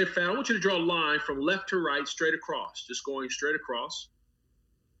 just lay it flat. I want you to draw a line from left to right, straight across, just going straight across.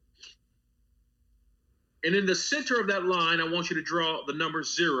 And in the center of that line, I want you to draw the number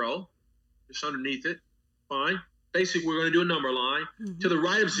 0, just underneath it. Fine. Basically, we're going to do a number line. Mm-hmm. To the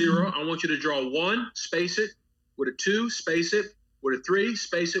right of 0, I want you to draw 1, space it with a 2, space it with a 3,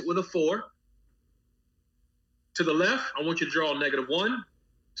 space it with a 4. To the left, I want you to draw -1,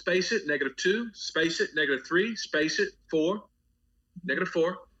 space it, -2, space it, -3, space it, 4,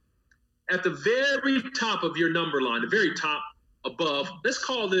 -4. At the very top of your number line, the very top above, let's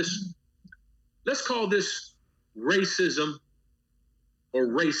call this racism or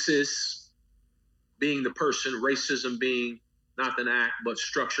racist, being the person, racism being not an act, but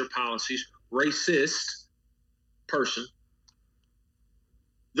structure, policies, racist person.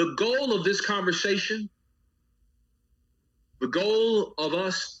 The goal of this conversation, the goal of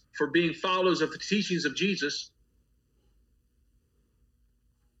us for being followers of the teachings of Jesus,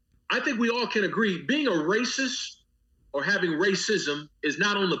 I think we all can agree, being a racist or having racism is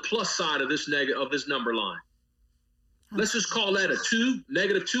not on the plus side of this number line. Let's just call that a 2,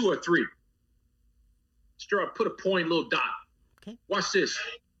 -2 or 3. Put a point, little dot. Okay. Watch this.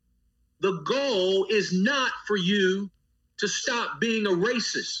 The goal is not for you to stop being a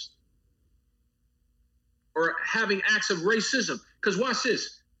racist or having acts of racism. Because watch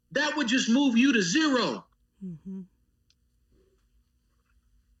this. That would just move you to 0. Mm-hmm.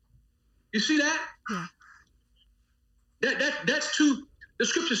 You see that? Yeah. That's too. The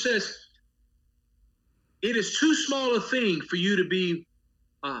scripture says it is too small a thing for you to be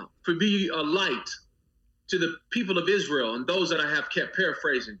a light to the people of Israel and those that I have kept,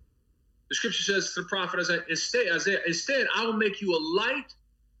 paraphrasing. The scripture says to the prophet Isaiah, instead I will make you a light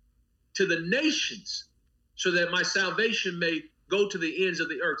to the nations so that my salvation may go to the ends of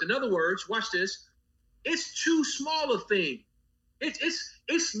the earth. In other words, watch this. It's too small a thing.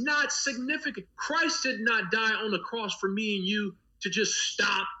 It's not significant. Christ did not die on the cross for me and you to just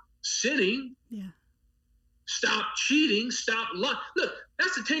stop sinning. Yeah. Stop cheating. Stop lying. Look,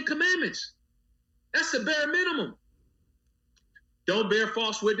 that's the 10 Commandments. That's the bare minimum. Don't bear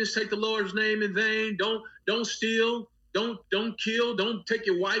false witness. Take the Lord's name in vain. Don't steal. Don't kill. Don't take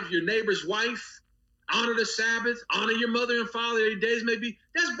your neighbor's wife. Honor the Sabbath. Honor your mother and father. Your days may be.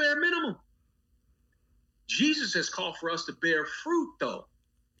 That's bare minimum. Jesus has called for us to bear fruit, though.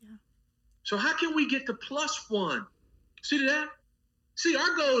 Yeah. So how can we get to +1? See that? See,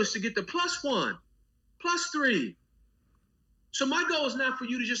 our goal is to get to +1, +3. So my goal is not for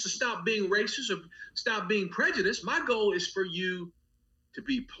you to stop being racist or stop being prejudiced. My goal is for you to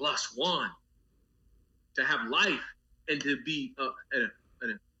be +1, to have life and to be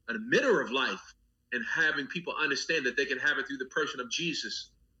an emitter of life, and having people understand that they can have it through the person of Jesus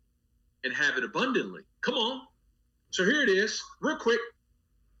and have it abundantly. Come on. So here it is, real quick.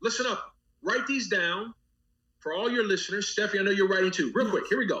 Listen up. Write these down for all your listeners. Stephanie, I know you're writing too. Real quick,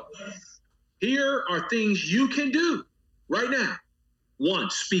 here we go. Here are things you can do right now. 1,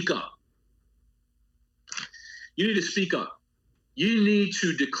 speak up. You need to speak up. You need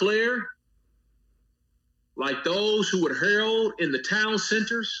to declare, like those who would herald in the town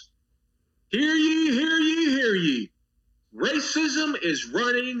centers, hear ye, hear ye, hear ye. Racism is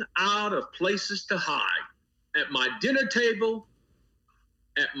running out of places to hide. At my dinner table,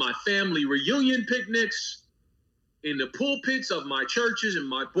 at my family reunion picnics, in the pulpits of my churches, in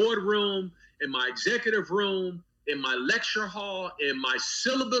my boardroom, in my executive room, in my lecture hall, in my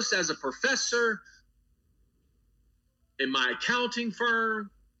syllabus as a professor, in my accounting firm.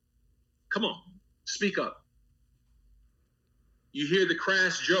 Come on, speak up. You hear the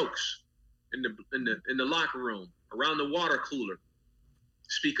crass jokes in the locker room, around the water cooler.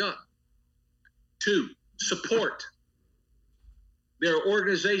 Speak up. 2, support. There are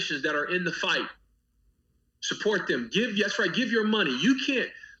organizations that are in the fight. Support them. Give your money. You can't,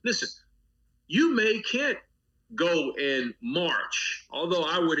 listen, you can't go and march, although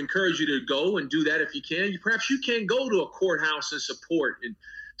I would encourage you to go and do that if you can. Perhaps you can't go to a courthouse and support and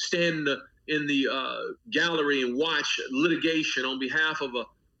stand in the gallery and watch litigation on behalf of a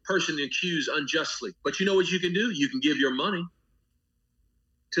person accused unjustly. But you know what you can do? You can give your money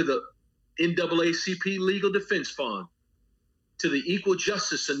to the NAACP Legal Defense Fund, to the Equal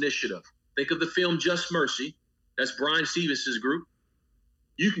Justice Initiative. Think of the film Just Mercy. That's Brian Stevens' group.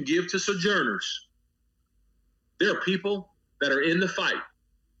 You can give to Sojourners. There are people that are in the fight.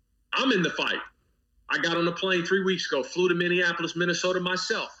 I'm in the fight. I got on a plane 3 weeks ago, flew to Minneapolis, Minnesota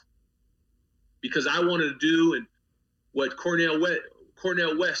myself, because I wanted to do and what Cornel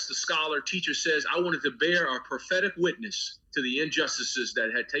West, the scholar, teacher, says, I wanted to bear our prophetic witness to the injustices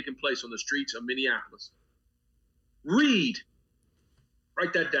that had taken place on the streets of Minneapolis. Read.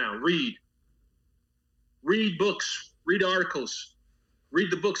 Write that down. Read. Read books. Read articles.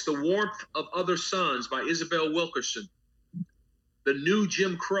 Read the books, The Warmth of Other Suns by Isabel Wilkerson. The New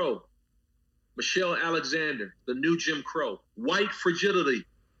Jim Crow, Michelle Alexander, The New Jim Crow. White Fragility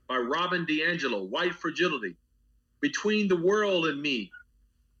by Robin DiAngelo. White Fragility. Between the World and Me.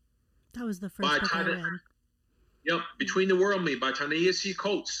 That was the first book I read. Yep, Between the World and Me by Ta-Nehisi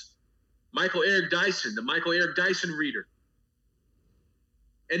Coates. Michael Eric Dyson, the Michael Eric Dyson Reader.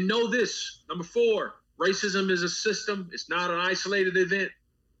 And know this, number 4, racism is a system. It's not an isolated event.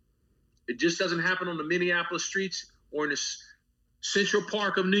 It just doesn't happen on the Minneapolis streets or in the Central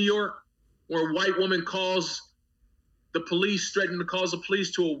Park of New York, where a white woman calls the police, threatening to call the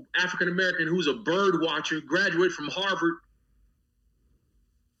police to an African-American who's a bird watcher, graduate from Harvard.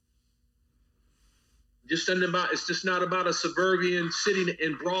 It's just not about a suburban city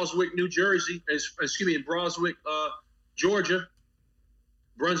in Brunswick, New Jersey. In Brunswick, Georgia.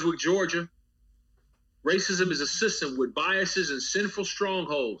 Brunswick, Georgia. Racism is a system with biases and sinful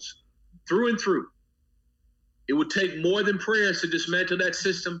strongholds through and through. It would take more than prayers to dismantle that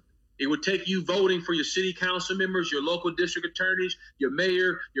system. It would take you voting for your city council members, your local district attorneys, your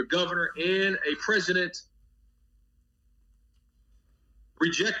mayor, your governor, and a president.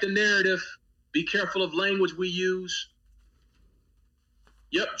 Reject the narrative. Be careful of language we use.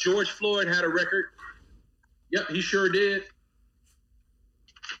 Yep, George Floyd had a record. Yep, he sure did.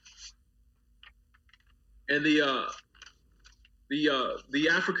 And the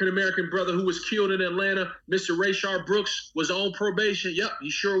African-American brother who was killed in Atlanta, Mr. Rayshard Brooks, was on probation. Yep, he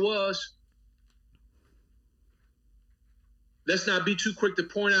sure was. Let's not be too quick to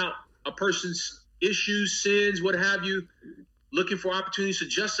point out a person's issues, sins, what have you, looking for opportunities to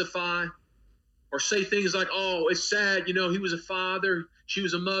justify or say things like, oh, it's sad, he was a father, she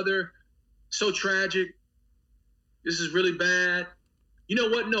was a mother, so tragic, this is really bad. You know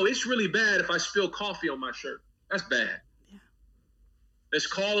what? No, it's really bad if I spill coffee on my shirt. That's bad. Yeah. Let's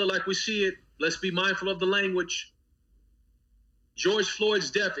call it like we see it. Let's be mindful of the language. George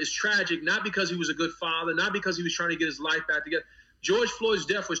Floyd's death is tragic, not because he was a good father, not because he was trying to get his life back together. George Floyd's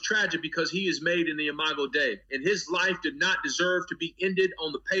death was tragic because he is made in the Imago Dei, and his life did not deserve to be ended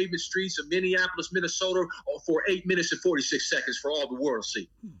on the pavement streets of Minneapolis, Minnesota, or for 8 minutes and 46 seconds for all the world to see.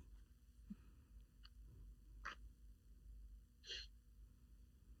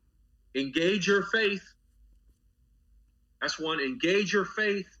 Engage your faith. That's one. Engage your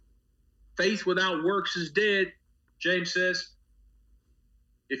faith. Faith without works is dead, James says.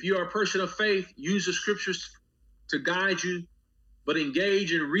 If you are a person of faith, use the scriptures to guide you, but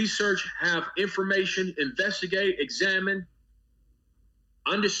engage in research, have information, investigate, examine,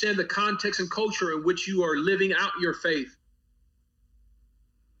 understand the context and culture in which you are living out your faith.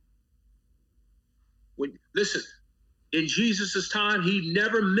 Listen, in Jesus' time, he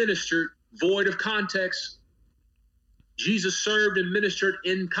never ministered void of context. Jesus served and ministered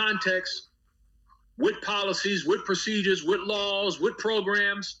in context, with policies, with procedures, with laws, with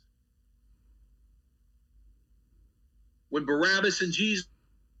programs. When Barabbas and Jesus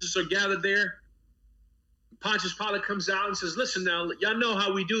are gathered there, Pontius Pilate comes out and says, listen now, y'all know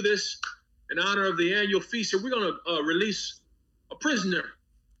how we do this in honor of the annual feast. So we're going to release a prisoner.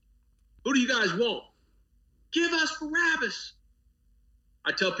 Who do you guys want? Give us Barabbas.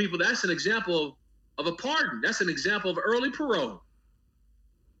 I tell people that's an example of a pardon. That's an example of early parole.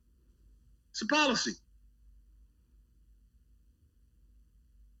 It's a policy.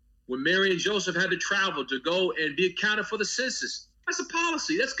 When Mary and Joseph had to travel to go and be accounted for the census, that's a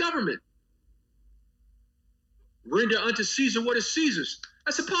policy. That's government. Render unto Caesar what is Caesar's.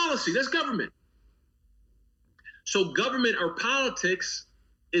 That's a policy. That's government. So government or politics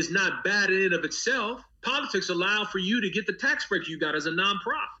is not bad in and of itself. Politics allow for you to get the tax break you got as a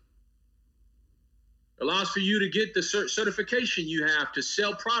nonprofit. Allows for you to get the certification you have to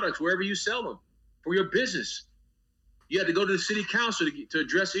sell products wherever you sell them for your business. You had to go to the city council to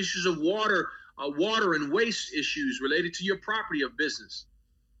address issues of water and waste issues related to your property of business.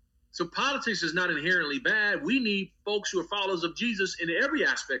 So politics is not inherently bad. We need folks who are followers of Jesus in every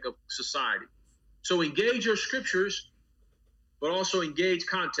aspect of society. So engage your scriptures, but also engage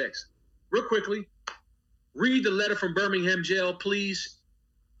context. Real quickly, read the letter from Birmingham jail, please.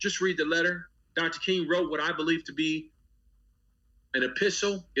 Just read the letter. Dr. King wrote what I believe to be an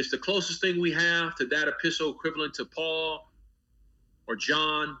epistle. It's the closest thing we have to that epistle equivalent to Paul or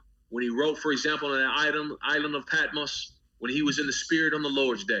John when he wrote, for example, on the island of Patmos, when he was in the Spirit on the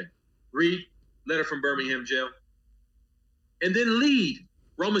Lord's day. Read letter from Birmingham jail. And then lead.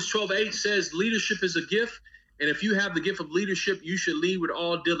 Romans 12:8 says leadership is a gift. And if you have the gift of leadership, you should lead with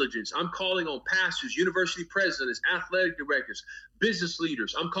all diligence. I'm calling on pastors, university presidents, athletic directors, business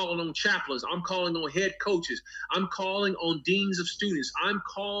leaders. I'm calling on chaplains. I'm calling on head coaches. I'm calling on deans of students. I'm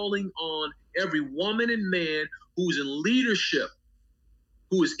calling on every woman and man who's in leadership,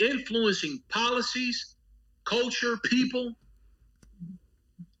 who is influencing policies, culture, people.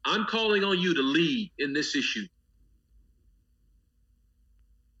 I'm calling on you to lead in this issue.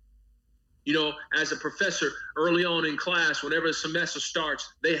 You know, as a professor early on in class, whenever the semester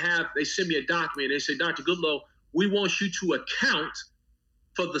starts, they send me a document. They say, Dr. Goodlow, we want you to account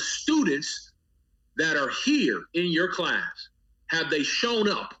for the students that are here in your class. Have they shown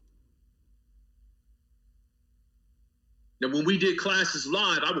up? Now, when we did classes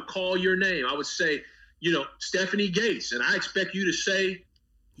live, I would call your name. I would say, you know, Stephanie Gates, and I expect you to say,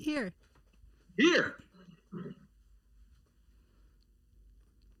 here. Here.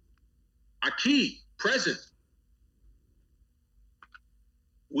 Aki, present.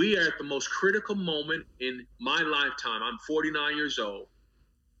 We are at the most critical moment in my lifetime. I'm 49 years old,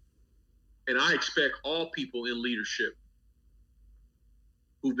 and I expect all people in leadership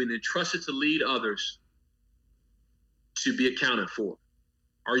who've been entrusted to lead others to be accounted for.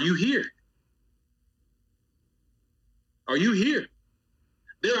 Are you here? Are you here?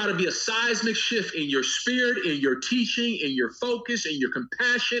 There ought to be a seismic shift in your spirit, in your teaching, in your focus, in your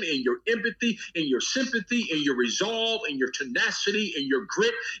compassion, in your empathy, in your sympathy, in your resolve, in your tenacity, in your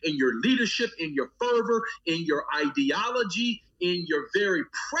grit, in your leadership, in your fervor, in your ideology, in your very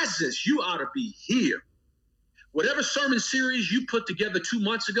presence. You ought to be here. Whatever sermon series you put together 2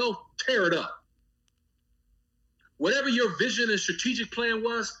 months ago, tear it up. Whatever your vision and strategic plan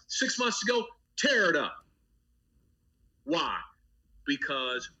was 6 months ago, tear it up. Why?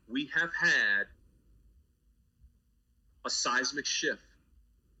 Because we have had a seismic shift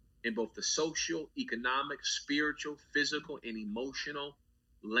in both the social, economic, spiritual, physical, and emotional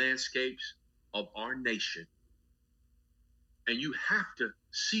landscapes of our nation. And you have to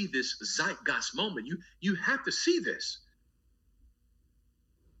see this zeitgeist moment. You have to see this.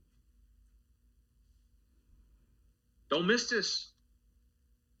 Don't miss this.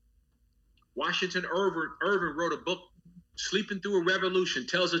 Washington Irving wrote a book, Sleeping Through a Revolution,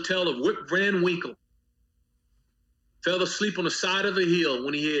 tells a tale of Rip Van Winkle. Fell asleep on the side of a hill.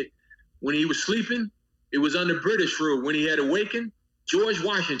 When he was sleeping, it was under British rule. When he had awakened, George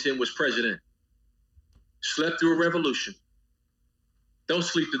Washington was president. Slept through a revolution. Don't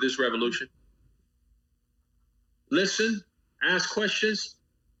sleep through this revolution. Listen, ask questions,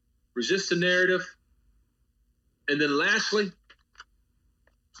 resist the narrative. And then lastly,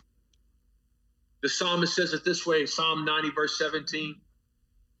 the psalmist says it this way, Psalm 90, verse 17.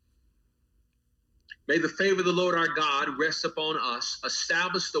 May the favor of the Lord our God rest upon us.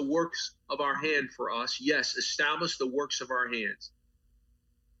 Establish the works of our hand for us. Yes, establish the works of our hands.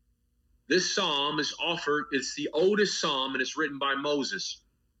 This psalm is offered, it's the oldest psalm, and it's written by Moses,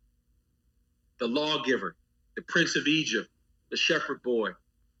 the lawgiver, the prince of Egypt, the shepherd boy,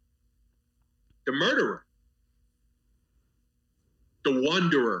 the murderer, the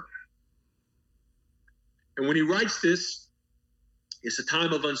wanderer. And when he writes this, it's a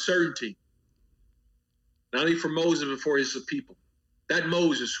time of uncertainty, not only for Moses, but for his people. That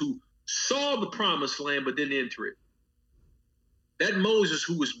Moses who saw the promised land but didn't enter it. That Moses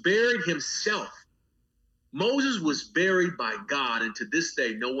who was buried himself. Moses was buried by God, and to this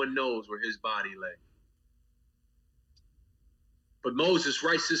day, no one knows where his body lay. But Moses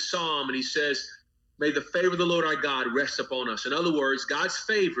writes this psalm, and he says, may the favor of the Lord our God rest upon us. In other words, God's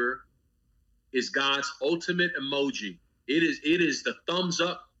favor is God's ultimate emoji. It is the thumbs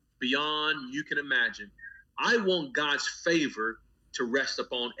up beyond you can imagine. I want God's favor to rest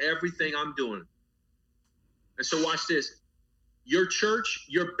upon everything I'm doing. And so watch this. Your church,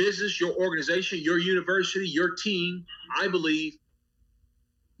 your business, your organization, your university, your team, I believe,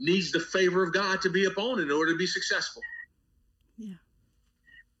 needs the favor of God to be upon in order to be successful. Yeah.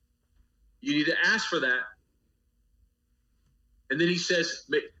 You need to ask for that. And then he says,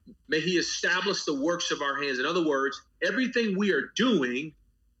 may he establish the works of our hands. In other words, everything we are doing,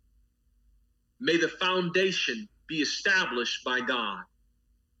 may the foundation be established by God.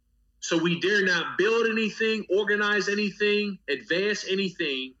 So we dare not build anything, organize anything, advance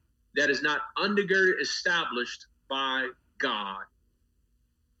anything that is not undergirded, established by God.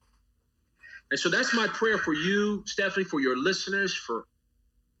 And so that's my prayer for you, Stephanie, for your listeners, for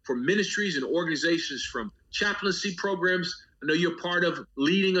ministries and organizations, from chaplaincy programs. I know you're part of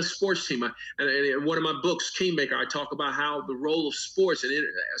leading a sports team. And in one of my books, Kingmaker, I talk about how the role of sports and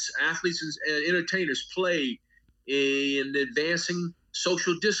athletes and entertainers play in advancing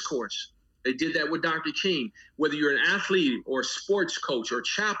social discourse. They did that with Dr. King. Whether you're an athlete or a sports coach or a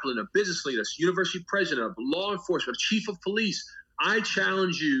chaplain, a business leader, a university president, a law enforcement, a chief of police, I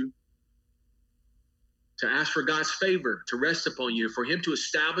challenge you to ask for God's favor to rest upon you, for him to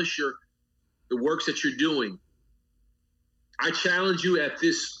establish the works that you're doing. I challenge you at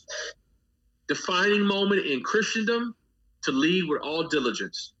this defining moment in Christendom to lead with all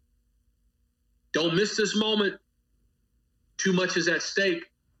diligence. Don't miss this moment. Too much is at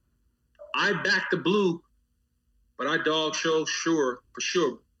stake. I back the blue, but I for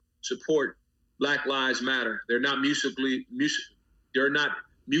sure support Black Lives Matter. They're not mutually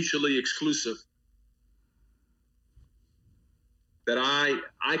exclusive. That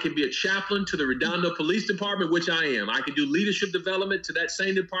I can be a chaplain to the Redondo Police Department, which I am. I can do leadership development to that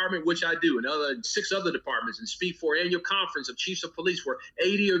same department, which I do, and 6 other departments, and speak for an annual conference of chiefs of police where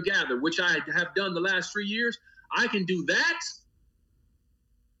 80 are gathered, which I have done the last 3 years. I can do that,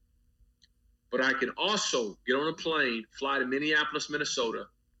 but I can also get on a plane, fly to Minneapolis, Minnesota,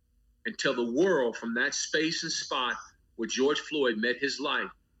 and tell the world from that space and spot where George Floyd met his life,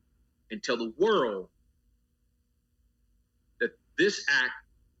 and tell the world that this act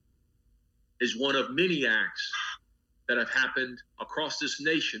is one of many acts that have happened across this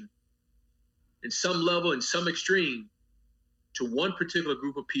nation in some level, in some extreme, to one particular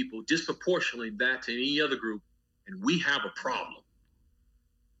group of people, disproportionately that to any other group. And we have a problem.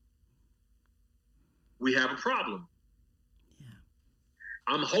 We have a problem. Yeah.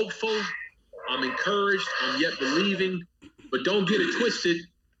 I'm hopeful. I'm encouraged. I'm yet believing. But don't get it twisted.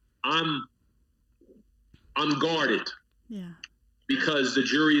 I'm guarded. Yeah. Because the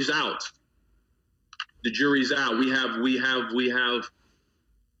jury's out. The jury's out. We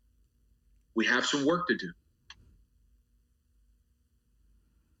have some work to do.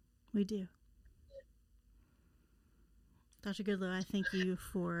 We do. Dr. Goodloe, I thank you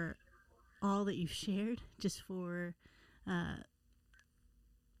for all that you've shared, just for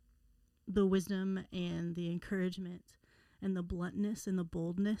the wisdom and the encouragement and the bluntness and the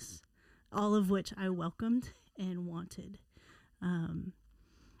boldness, all of which I welcomed and wanted.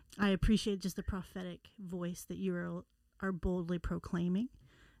 I appreciate just the prophetic voice that you were are boldly proclaiming.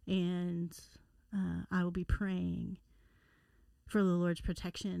 And I will be praying for the Lord's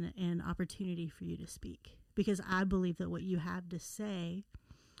protection and opportunity for you to speak, because I believe that what you have to say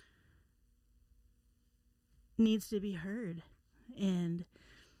needs to be heard. And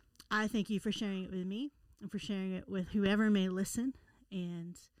I thank you for sharing it with me and for sharing it with whoever may listen.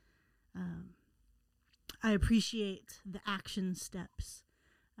 And I appreciate the action steps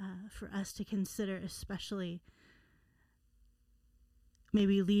for us to consider, especially may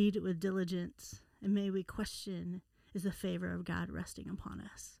we lead with diligence, and may we question, is the favor of God resting upon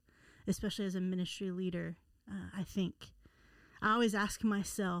us? Especially as a ministry leader, I think I always ask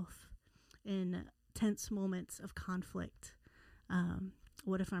myself in tense moments of conflict,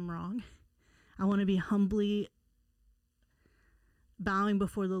 what if I'm wrong? I want to be humbly bowing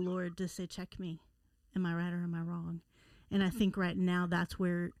before the Lord to say, check me. Am I right or am I wrong? And I think right now that's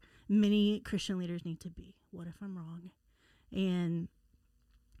where many Christian leaders need to be. What if I'm wrong? And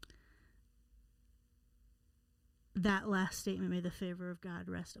that last statement, may the favor of God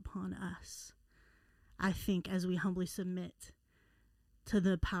rest upon us. I think as we humbly submit to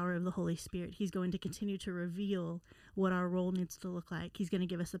the power of the Holy Spirit, He's going to continue to reveal what our role needs to look like. He's going to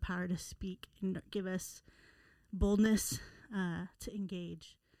give us the power to speak and give us boldness to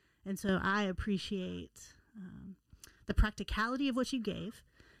engage. And so I appreciate the practicality of what you gave,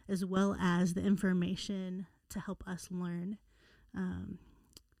 as well as the information to help us learn. And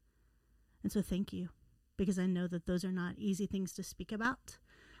so thank you, because I know that those are not easy things to speak about,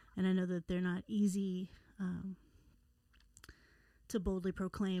 and I know that they're not easy to boldly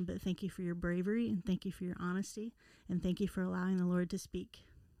proclaim, but thank you for your bravery, and thank you for your honesty, and thank you for allowing the Lord to speak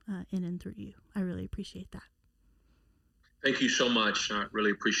in and through you. I really appreciate that. Thank you so much. I really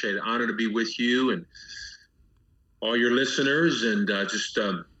appreciate it. Honor to be with you and all your listeners, and just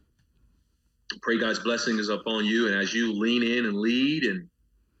pray God's blessing is upon you, and as you lean in and lead,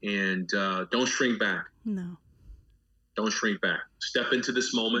 and don't shrink back. No. Don't shrink back. Step into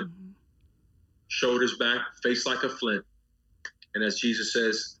this moment, shoulders back, face like a flint. And as Jesus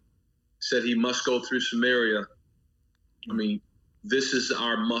said he must go through Samaria. I mean, this is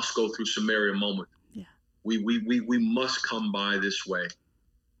our must go through Samaria moment. Yeah. We must come by this way.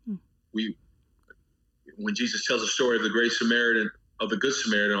 When Jesus tells the story of the great Samaritan, of the good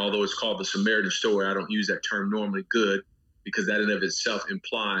Samaritan, although it's called the Samaritan story, I don't use that term normally, good, because that in and of itself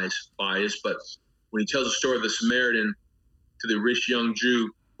implies bias. But when he tells the story of the Samaritan to the rich young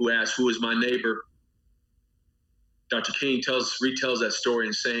Jew who asks, who is my neighbor? Dr. King retells that story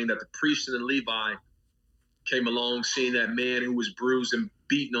in saying that the priest and the Levi came along, seeing that man who was bruised and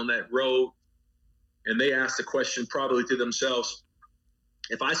beaten on that road. And they asked the question probably to themselves,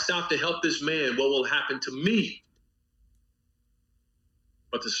 if I stop to help this man, what will happen to me?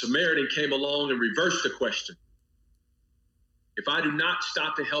 But the Samaritan came along and reversed the question. If I do not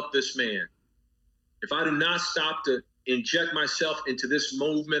stop to help this man, if I do not stop to inject myself into this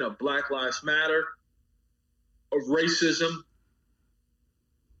movement of Black Lives Matter, of racism,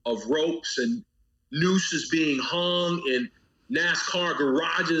 of ropes and nooses being hung in NASCAR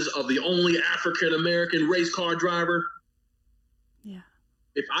garages of the only African-American race car driver. Yeah.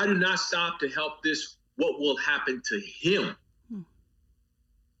 If I do not stop to help this, what will happen to him?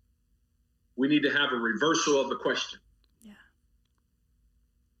 We need to have a reversal of the question. Yeah.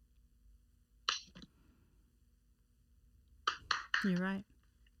 You're right.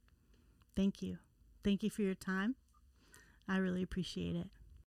 Thank you. Thank you for your time. I really appreciate it.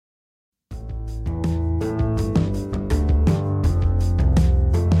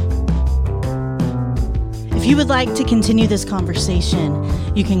 If you would like to continue this conversation,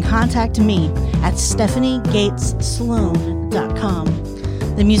 you can contact me at StephanieGatesSloan.com.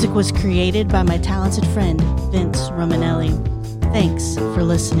 The music was created by my talented friend, Vince Romanelli. Thanks for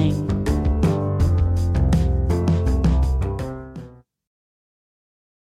listening.